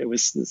it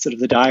was sort of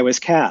the die was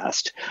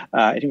cast,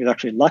 and he was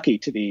actually lucky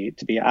to be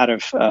out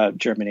of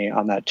Germany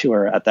on that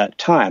tour at that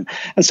time.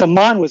 And so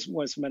Mann was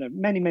one of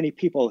many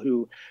people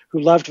who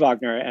loved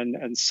Wagner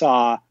and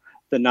saw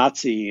the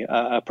Nazi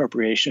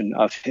appropriation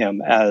of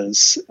him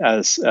as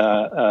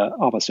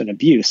almost an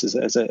abuse,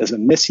 as a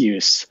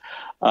misuse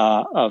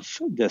of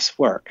this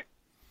work.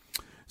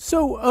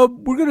 So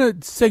we're going to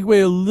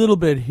segue a little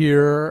bit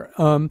here.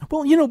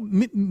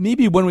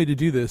 Maybe one way to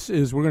do this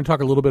is we're going to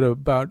talk a little bit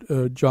about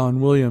John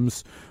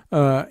Williams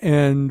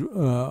and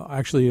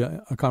actually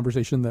a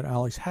conversation that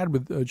Alex had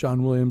with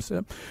John Williams.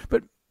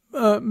 But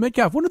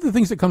Metcalf, one of the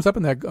things that comes up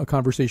in that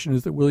conversation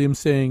is that Williams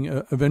saying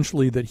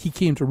eventually that he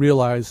came to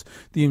realize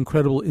the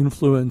incredible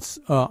influence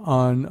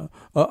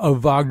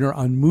of Wagner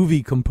on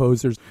movie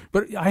composers.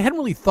 But I hadn't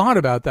really thought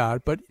about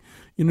that. But,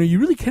 you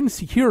really can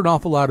hear an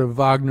awful lot of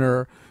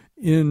Wagner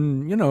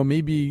in,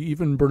 maybe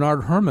even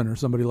Bernard Herrmann or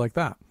somebody like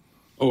that.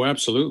 Oh,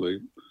 absolutely.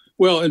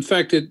 Well, in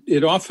fact,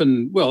 it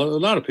often, a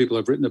lot of people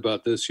have written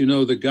about this,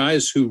 the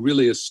guys who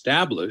really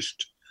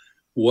established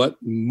what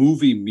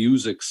movie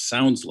music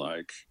sounds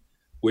like,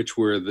 which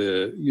were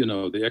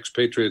the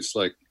expatriates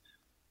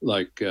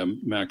like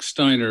Max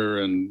Steiner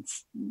and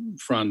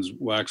Franz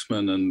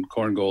Waxman and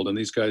Korngold and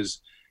these guys,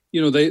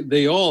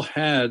 they all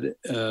had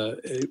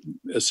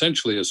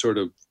essentially a sort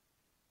of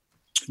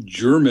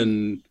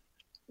German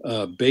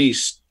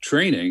based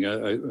training,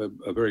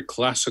 a very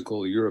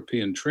classical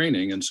European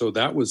training, and so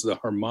that was the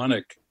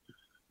harmonic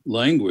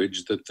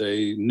language that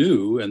they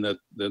knew and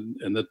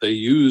that they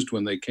used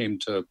when they came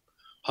to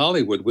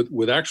Hollywood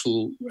with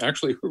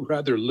actually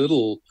rather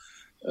little,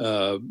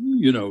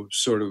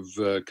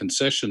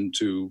 concession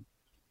to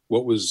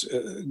what was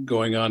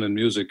going on in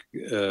music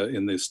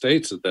in the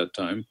States at that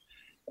time.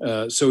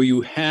 So you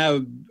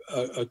have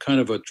a kind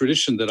of a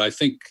tradition that I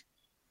think,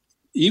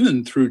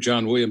 even through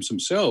John Williams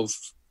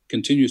himself,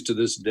 continues to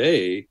this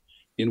day,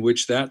 in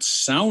which that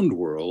sound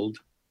world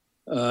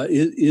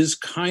is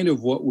kind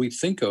of what we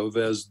think of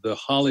as the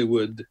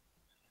Hollywood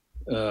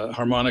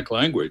harmonic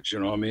language.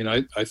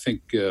 I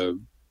think the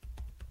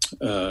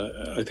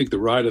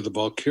Ride of the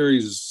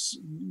Valkyries,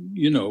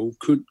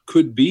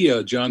 could be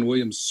a John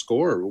Williams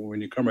score when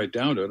you come right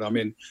down to it.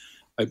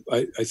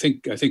 I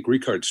think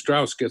Richard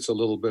Strauss gets a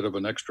little bit of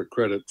an extra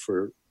credit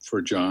for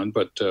John,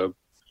 but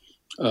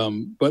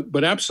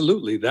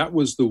absolutely, that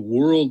was the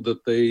world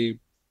that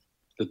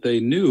that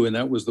they knew, and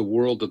that was the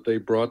world that they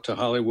brought to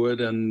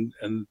Hollywood, and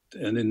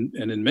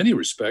in many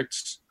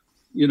respects,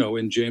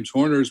 in James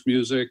Horner's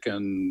music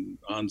and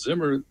Hans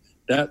Zimmer,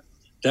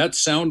 that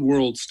sound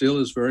world still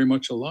is very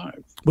much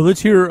alive. Well,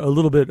 let's hear a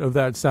little bit of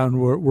that sound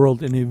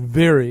world in a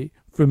very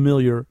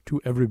familiar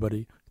to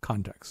everybody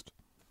context.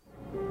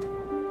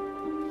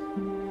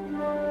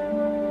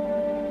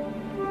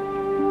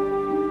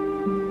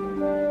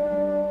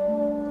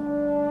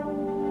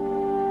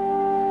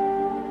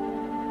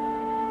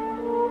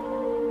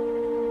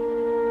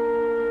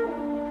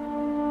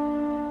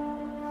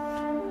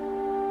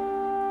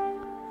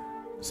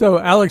 So,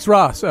 Alex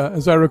Ross,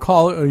 as I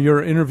recall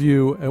your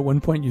interview, at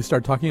one point you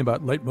start talking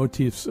about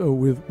leitmotifs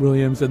with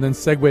Williams and then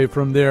segue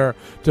from there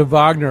to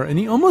Wagner. And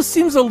he almost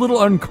seems a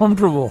little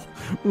uncomfortable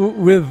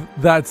with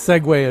that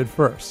segue at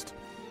first.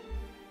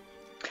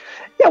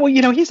 Yeah,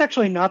 well, he's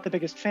actually not the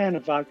biggest fan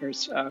of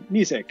Wagner's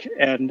music,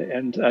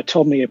 and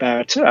told me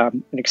about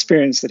an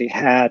experience that he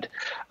had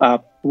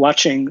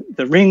watching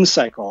the Ring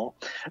cycle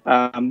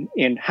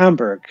in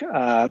Hamburg,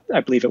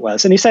 I believe it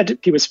was. And he said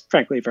he was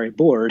frankly very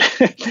bored.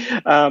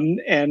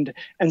 and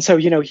so,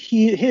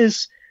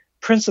 his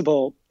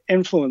principal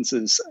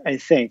influences, I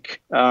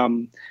think,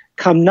 come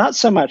not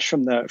so much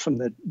from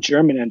the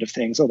German end of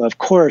things, although of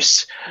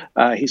course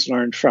he's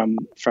learned from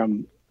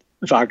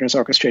Wagner's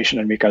orchestration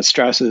and Richard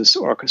Strauss's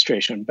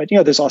orchestration. But,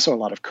 there's also a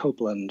lot of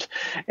Copland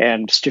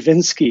and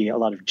Stravinsky, a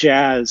lot of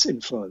jazz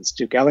influence,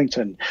 Duke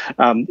Ellington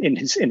in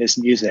his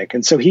music.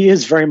 And so he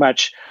is very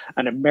much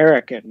an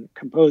American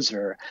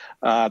composer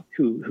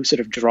who sort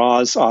of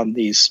draws on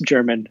these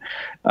German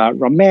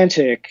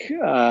romantic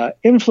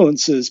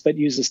influences, but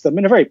uses them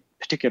in a very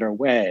particular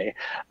way.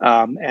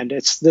 And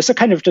there's a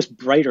kind of just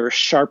brighter,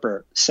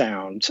 sharper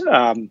sound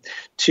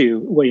to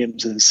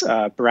Williams's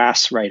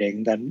brass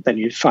writing than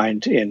you'd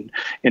find in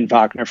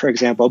Wagner, for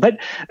example. But,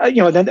 on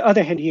the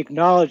other hand, he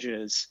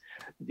acknowledges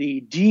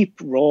the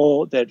deep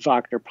role that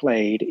Wagner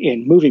played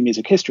in movie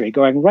music history,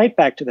 going right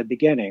back to the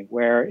beginning,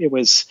 where it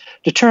was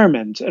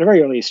determined at a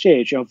very early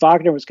stage,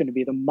 Wagner was going to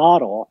be the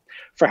model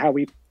for how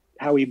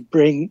we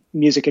bring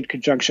music in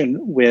conjunction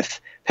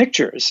with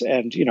pictures,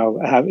 and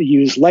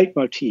use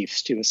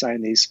leitmotifs to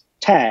assign these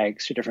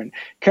tags to different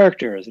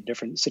characters in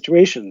different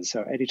situations.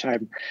 So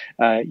anytime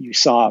you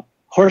saw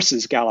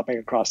horses galloping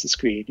across the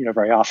screen,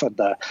 very often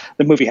the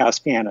movie house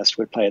pianist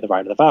would play the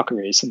Ride of the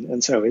Valkyries.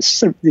 And so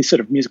it's these sort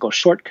of musical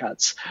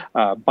shortcuts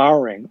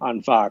borrowing on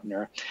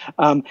Wagner.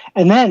 And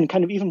then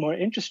kind of even more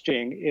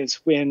interesting is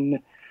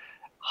when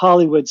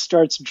Hollywood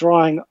starts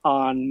drawing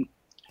on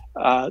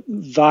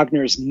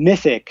Wagner's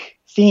mythic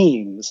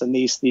themes and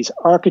these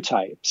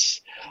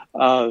archetypes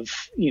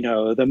of,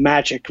 the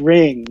magic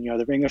ring,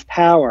 the ring of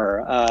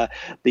power,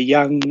 the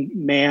young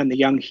man, the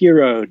young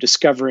hero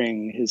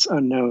discovering his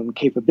unknown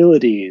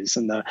capabilities,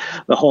 and the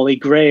Holy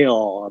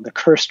Grail, and the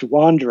cursed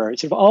wanderer.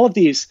 Sort of all of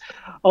these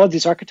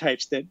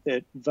archetypes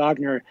that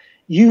Wagner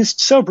used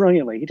so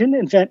brilliantly. He didn't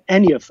invent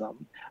any of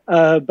them,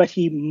 but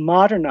he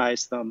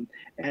modernized them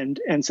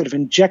and sort of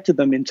injected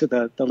them into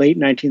the late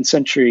 19th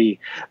century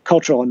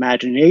cultural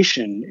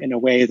imagination in a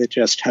way that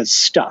just has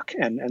stuck.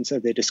 And so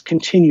they just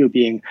continue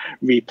being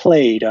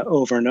replayed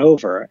over and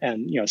over.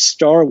 And,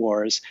 Star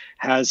Wars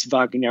has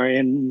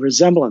Wagnerian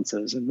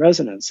resemblances and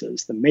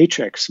resonances. The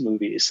Matrix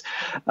movies,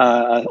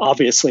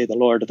 obviously The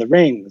Lord of the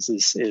Rings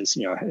is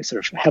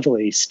sort of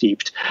heavily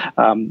steeped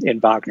in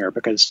Wagner,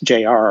 because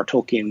J.R.R.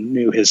 Tolkien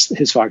knew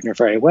his Wagner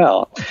very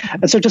well.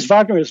 And so just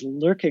Wagner is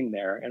lurking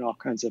there in all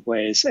kinds of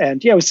ways.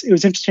 And it was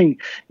interesting.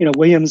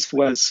 Williams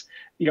was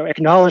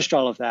acknowledged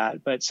all of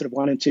that, but sort of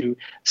wanted to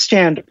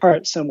stand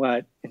apart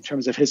somewhat in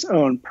terms of his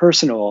own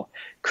personal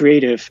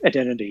creative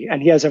identity.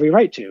 And he has every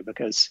right to,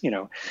 because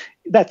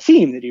that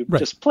theme that you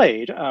just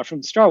played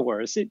from Star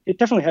Wars, it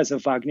definitely has a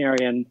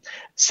Wagnerian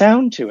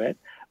sound to it.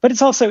 But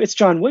it's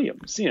John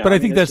Williams. But I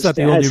think that's not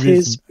the only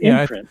reason.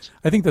 I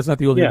think that's not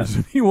the only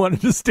reason he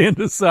wanted to stand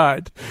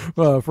aside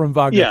from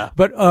Wagner. Yeah.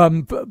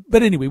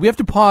 But anyway, we have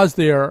to pause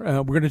there.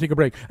 We're going to take a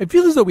break. I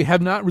feel as though we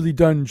have not really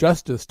done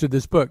justice to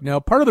this book. Now,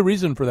 part of the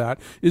reason for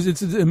that is it's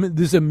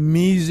this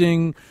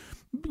amazing,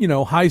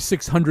 high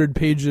 600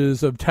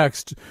 pages of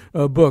text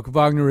book,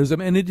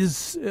 Wagnerism, and it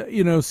is,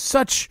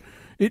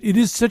 It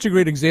is such a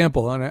great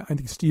example, and I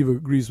think Steve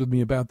agrees with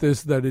me about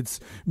this, that it's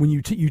when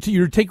you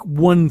take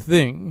one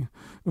thing,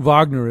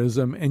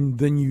 Wagnerism, and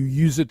then you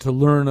use it to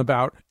learn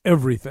about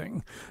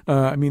everything.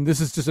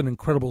 This is just an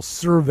incredible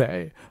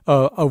survey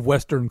of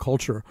Western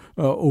culture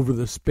over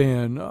the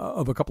span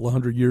of a couple of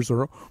hundred years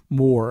or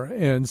more.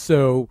 And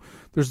so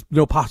there's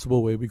no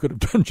possible way we could have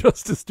done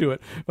justice to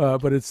it.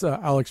 But it's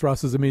Alex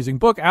Ross's amazing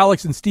book.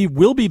 Alex and Steve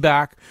will be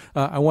back.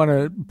 I want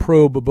to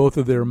probe both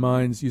of their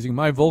minds using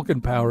my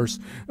Vulcan powers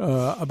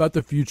about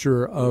the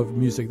future of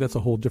music. That's a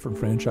whole different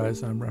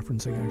franchise I'm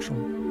referencing,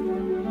 actually.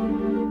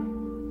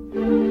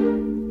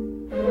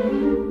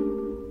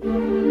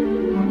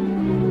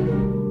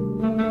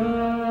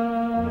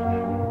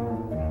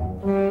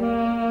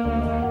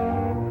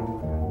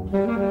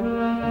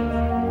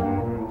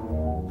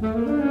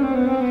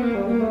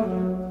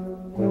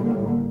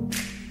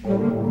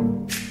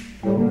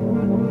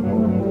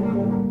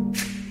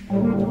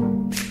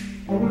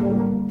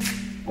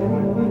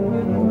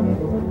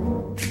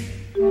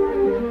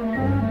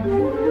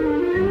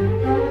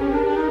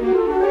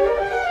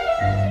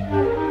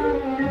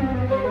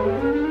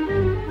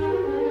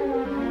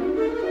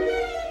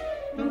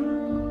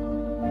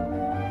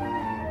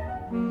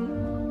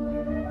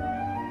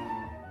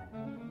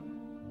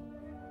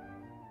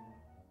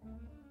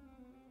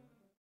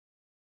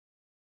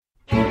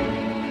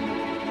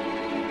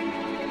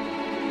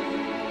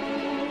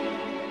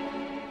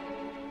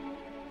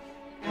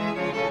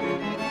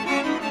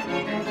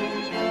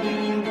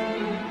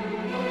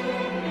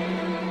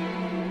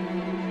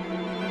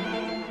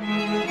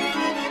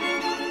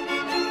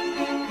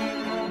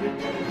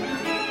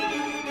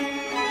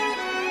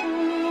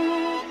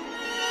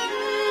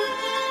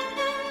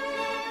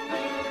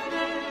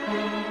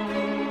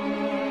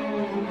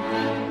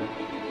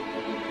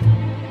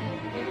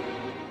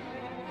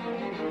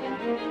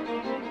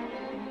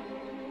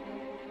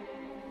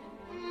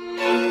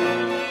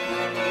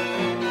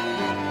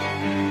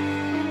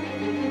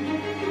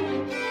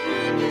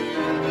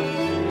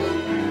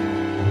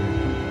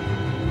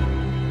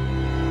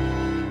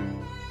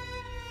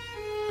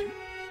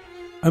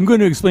 I'm going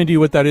to explain to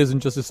you what that is in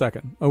just a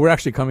second. We're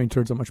actually coming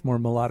towards a much more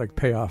melodic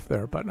payoff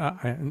there, but I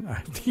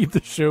have to keep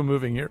the show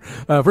moving here.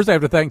 First, I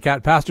have to thank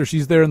Kat Pastor.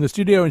 She's there in the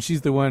studio, and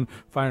she's the one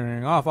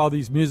firing off all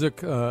these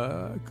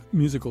musical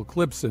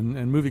clips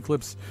and movie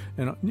clips,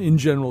 and in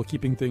general,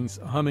 keeping things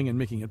humming and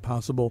making it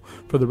possible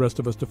for the rest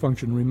of us to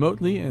function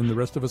remotely. And the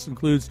rest of us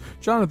includes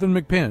Jonathan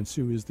McPants,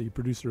 who is the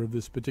producer of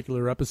this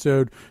particular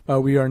episode.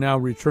 We are now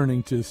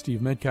returning to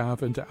Steve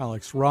Metcalf and to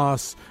Alex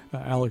Ross.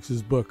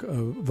 Alex's book,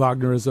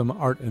 Wagnerism,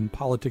 Art and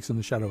Politics in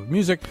the Shadow of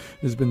Music,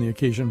 has been the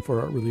occasion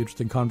for a really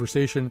interesting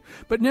conversation.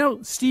 But now,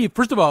 Steve,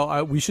 first of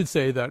all, we should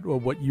say that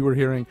what you were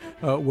hearing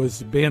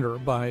was Banner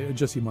by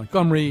Jesse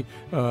Montgomery.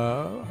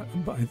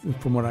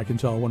 From what I can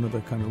tell, one of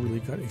the kind of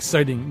really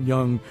exciting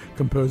young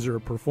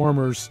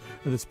composer-performers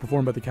that's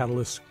performed by the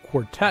Catalyst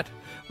Quartet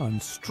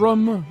on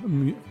Strum,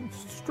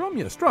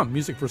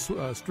 music for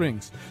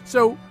strings.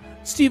 So,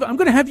 Steve, I'm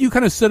going to have you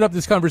kind of set up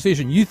this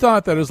conversation. You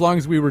thought that as long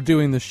as we were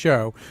doing this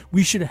show,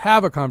 we should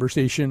have a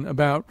conversation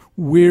about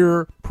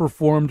where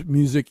performed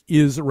music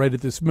is right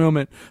at this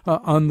moment,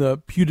 on the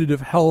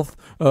putative health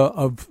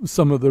of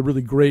some of the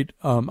really great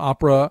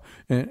opera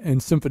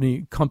and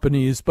symphony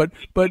companies. But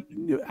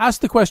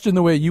ask the question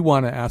the way you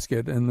want to ask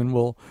it, and then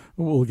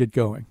we'll get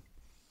going.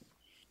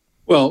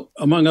 Well,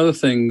 among other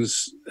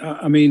things,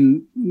 I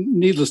mean,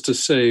 needless to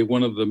say,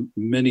 one of the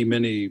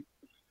many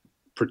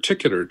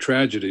particular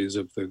tragedies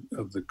of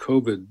the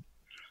COVID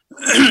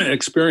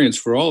experience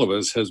for all of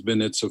us has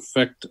been its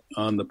effect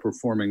on the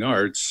performing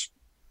arts.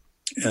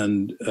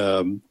 And,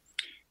 I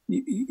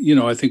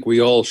think we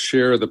all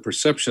share the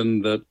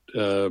perception that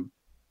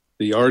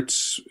the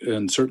arts,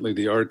 and certainly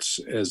the arts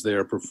as they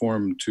are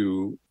performed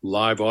to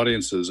live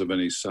audiences of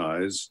any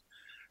size,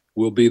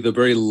 will be the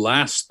very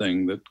last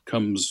thing that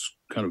comes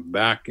kind of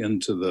back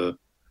into the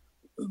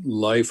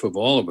life of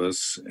all of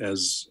us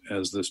as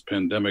this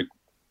pandemic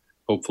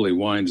hopefully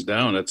winds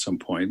down at some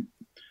point.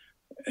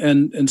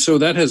 And so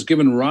that has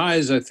given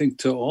rise, I think,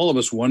 to all of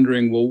us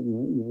wondering, well,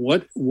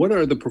 what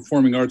are the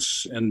performing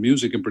arts and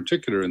music in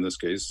particular, in this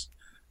case,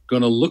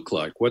 going to look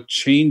like? What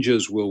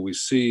changes will we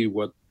see?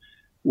 Will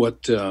all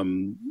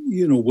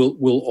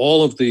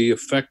of the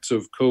effects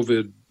of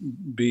COVID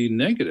be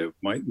negative?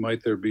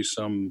 Might there be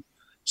some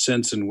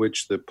sense in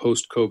which the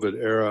post-COVID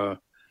era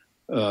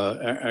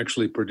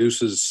actually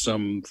produces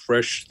some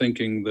fresh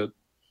thinking that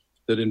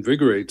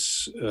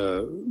invigorates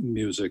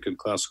music and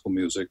classical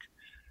music?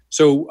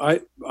 So I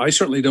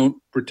certainly don't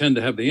pretend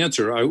to have the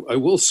answer. I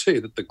will say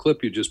that the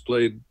clip you just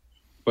played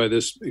by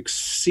this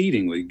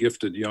exceedingly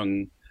gifted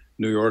young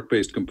New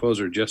York-based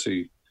composer,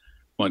 Jesse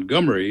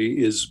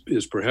Montgomery, is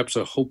perhaps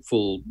a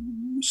hopeful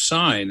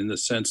sign in the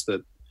sense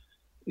that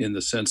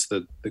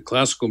the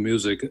classical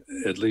music,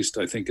 at least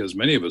I think as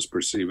many of us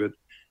perceive it,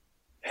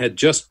 had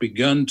just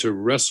begun to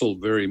wrestle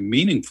very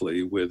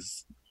meaningfully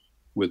with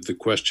the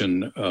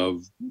question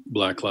of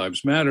Black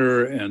Lives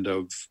Matter and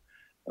of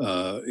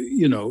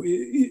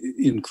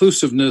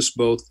inclusiveness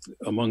both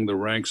among the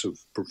ranks of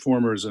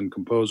performers and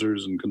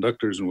composers and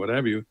conductors and what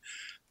have you,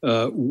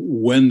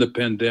 when the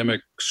pandemic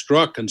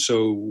struck. And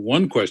so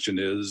one question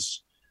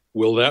is,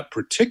 will that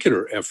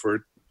particular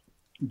effort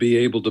be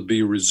able to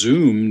be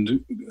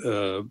resumed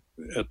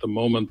at the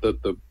moment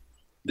that the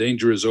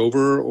danger is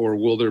over, or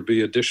will there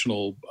be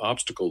additional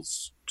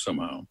obstacles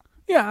somehow?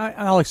 Yeah,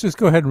 Alex, just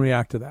go ahead and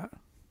react to that.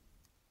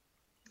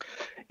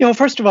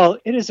 First of all,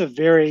 it is a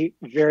very,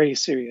 very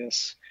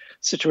serious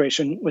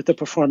situation with the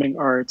performing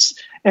arts.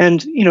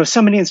 And,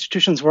 so many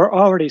institutions were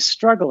already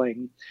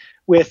struggling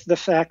with the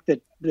fact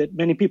that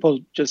many people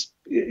just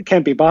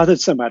can't be bothered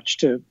so much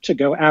to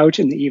go out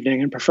in the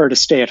evening and prefer to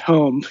stay at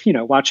home,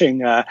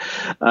 watching,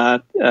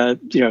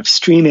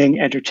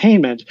 streaming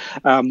entertainment.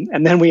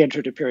 And then we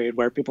entered a period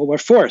where people were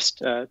forced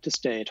to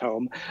stay at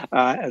home.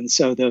 And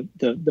so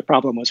the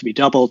problem was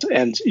redoubled,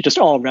 and just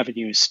all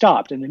revenues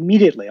stopped. And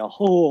immediately a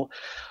whole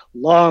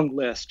long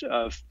list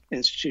of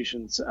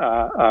institutions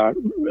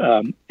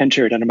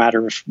entered in a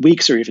matter of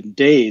weeks or even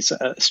days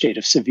a state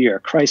of severe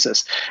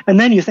crisis. And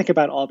then you think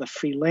about all the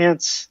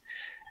freelance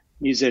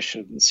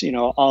musicians,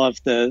 all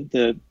of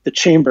the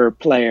chamber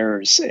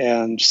players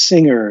and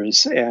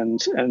singers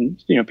and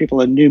people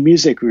in new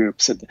music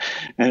groups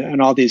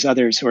and all these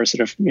others who are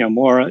sort of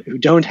more, who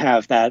don't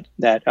have that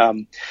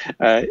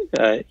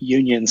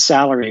union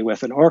salary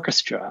with an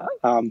orchestra.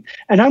 And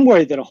I'm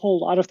worried that a whole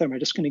lot of them are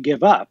just going to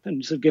give up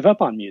and sort of give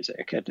up on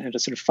music and to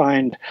sort of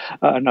find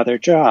another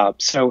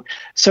job. So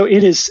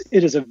it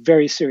is a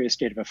very serious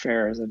state of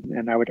affairs,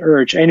 and I would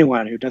urge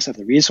anyone who does have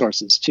the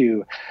resources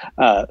to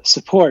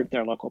support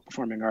their local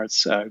performing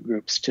arts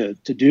groups to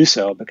do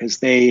so, because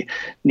they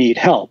need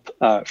help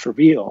for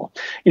real.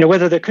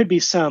 Whether there could be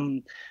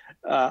some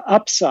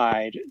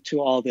upside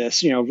to all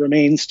this,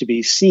 remains to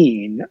be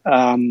seen.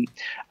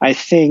 I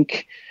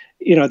think,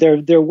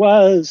 there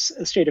was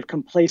a state of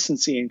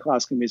complacency in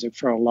classical music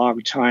for a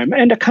long time,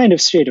 and a kind of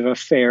state of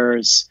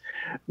affairs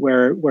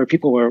where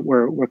people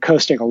were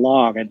coasting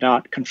along and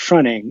not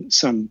confronting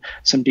some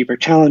deeper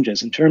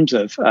challenges in terms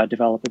of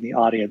developing the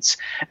audience.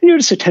 And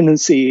notice a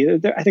tendency,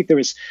 I think there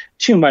was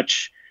too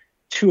much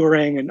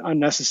touring and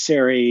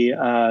unnecessary,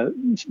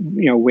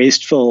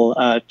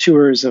 wasteful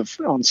tours of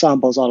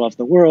ensembles all over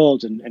the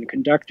world and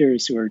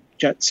conductors who are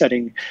jet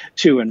setting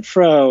to and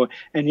fro.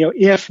 And,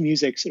 if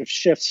music sort of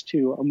shifts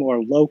to a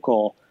more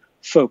local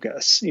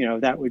focus,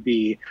 that would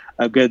be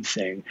a good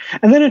thing.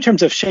 And then in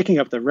terms of shaking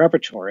up the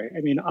repertory,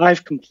 I mean,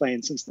 I've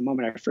complained since the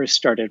moment I first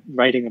started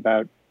writing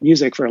about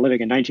music for a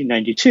living in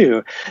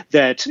 1992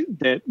 that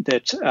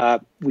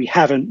we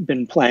haven't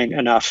been playing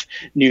enough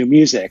new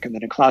music, and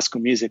that in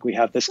classical music we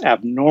have this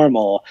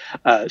abnormal,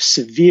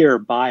 severe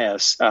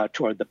bias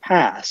toward the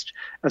past.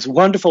 As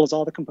wonderful as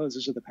all the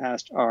composers of the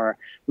past are,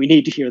 we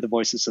need to hear the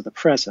voices of the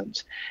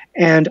present.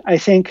 And I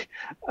think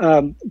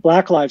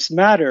Black Lives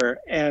Matter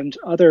and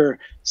other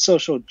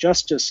social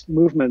justice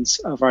movements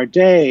of our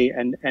day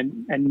and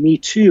Me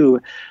Too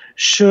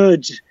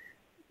should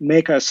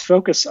make us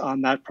focus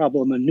on that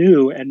problem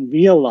anew and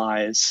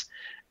realize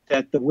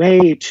that the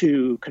way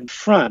to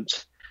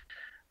confront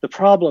the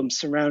problems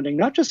surrounding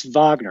not just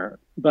Wagner,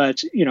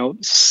 but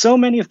so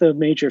many of the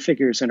major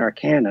figures in our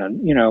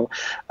canon. There's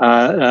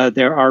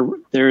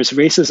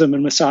racism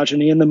and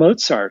misogyny in the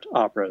Mozart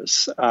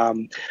operas.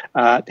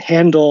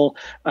 Handel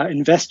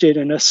invested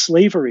in a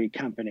slavery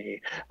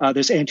company.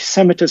 There's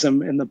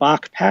anti-Semitism in the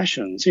Bach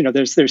Passions.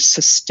 There's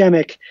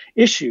systemic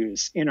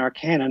issues in our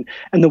canon,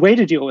 and the way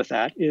to deal with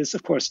that is,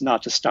 of course,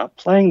 not to stop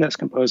playing those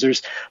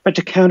composers, but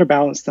to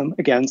counterbalance them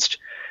against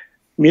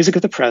music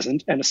of the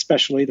present, and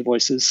especially the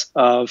voices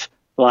of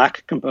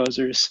Black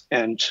composers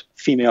and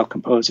female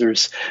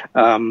composers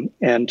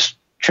and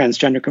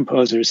transgender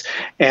composers,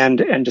 and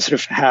to sort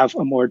of have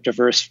a more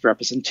diverse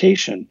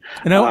representation.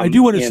 And I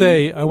do want to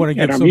say, I want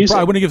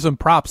to give some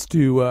props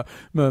to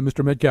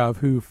Mr. Metcalf,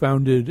 who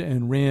founded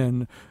and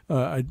ran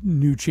a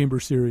new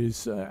chamber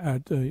series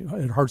at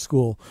Hart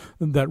School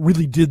that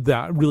really did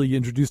that, really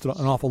introduced an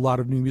awful lot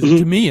of new music,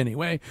 to me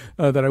anyway,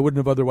 that I wouldn't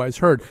have otherwise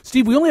heard.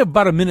 Steve, we only have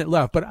about a minute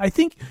left, but I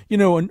think,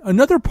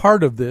 another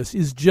part of this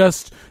is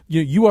just,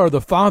 you are the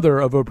father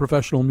of a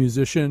professional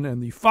musician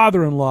and the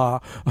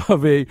father-in-law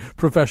of a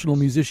professional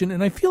musician.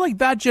 And I feel like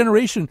that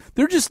generation,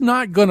 they're just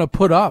not going to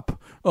put up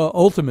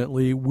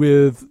ultimately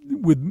with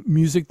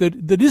music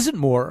that isn't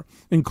more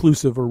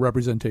inclusive or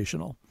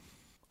representational.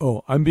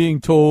 Oh, I'm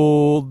being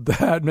told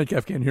that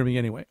Metcalf can't hear me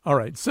anyway. All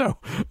right, so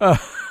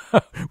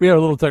we had a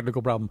little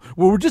technical problem.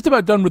 Well, we're just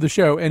about done with the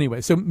show anyway,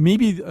 so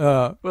maybe...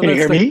 can you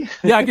hear me?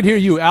 Yeah, I can hear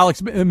you.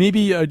 Alex,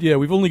 maybe,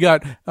 we've only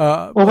got...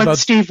 what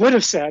Steve would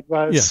have said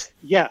was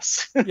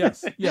yes.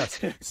 Yes.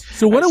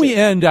 So why don't we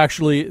end,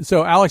 actually...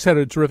 So Alex had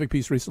a terrific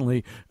piece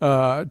recently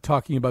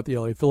talking about the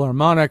LA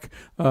Philharmonic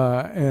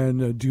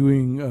and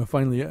doing,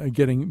 finally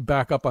getting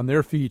back up on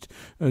their feet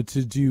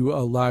to do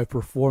a live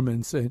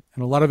performance, and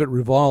a lot of it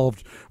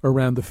revolved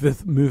around the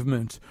fifth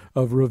movement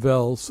of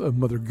Ravel's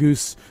Mother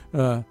Goose.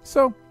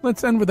 So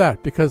let's end with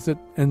that, because it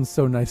ends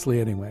so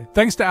nicely anyway.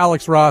 Thanks to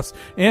Alex Ross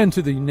and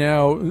to the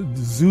now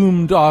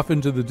zoomed off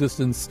into the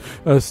distance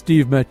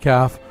Steve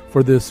Metcalf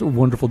for this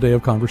wonderful day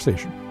of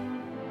conversation.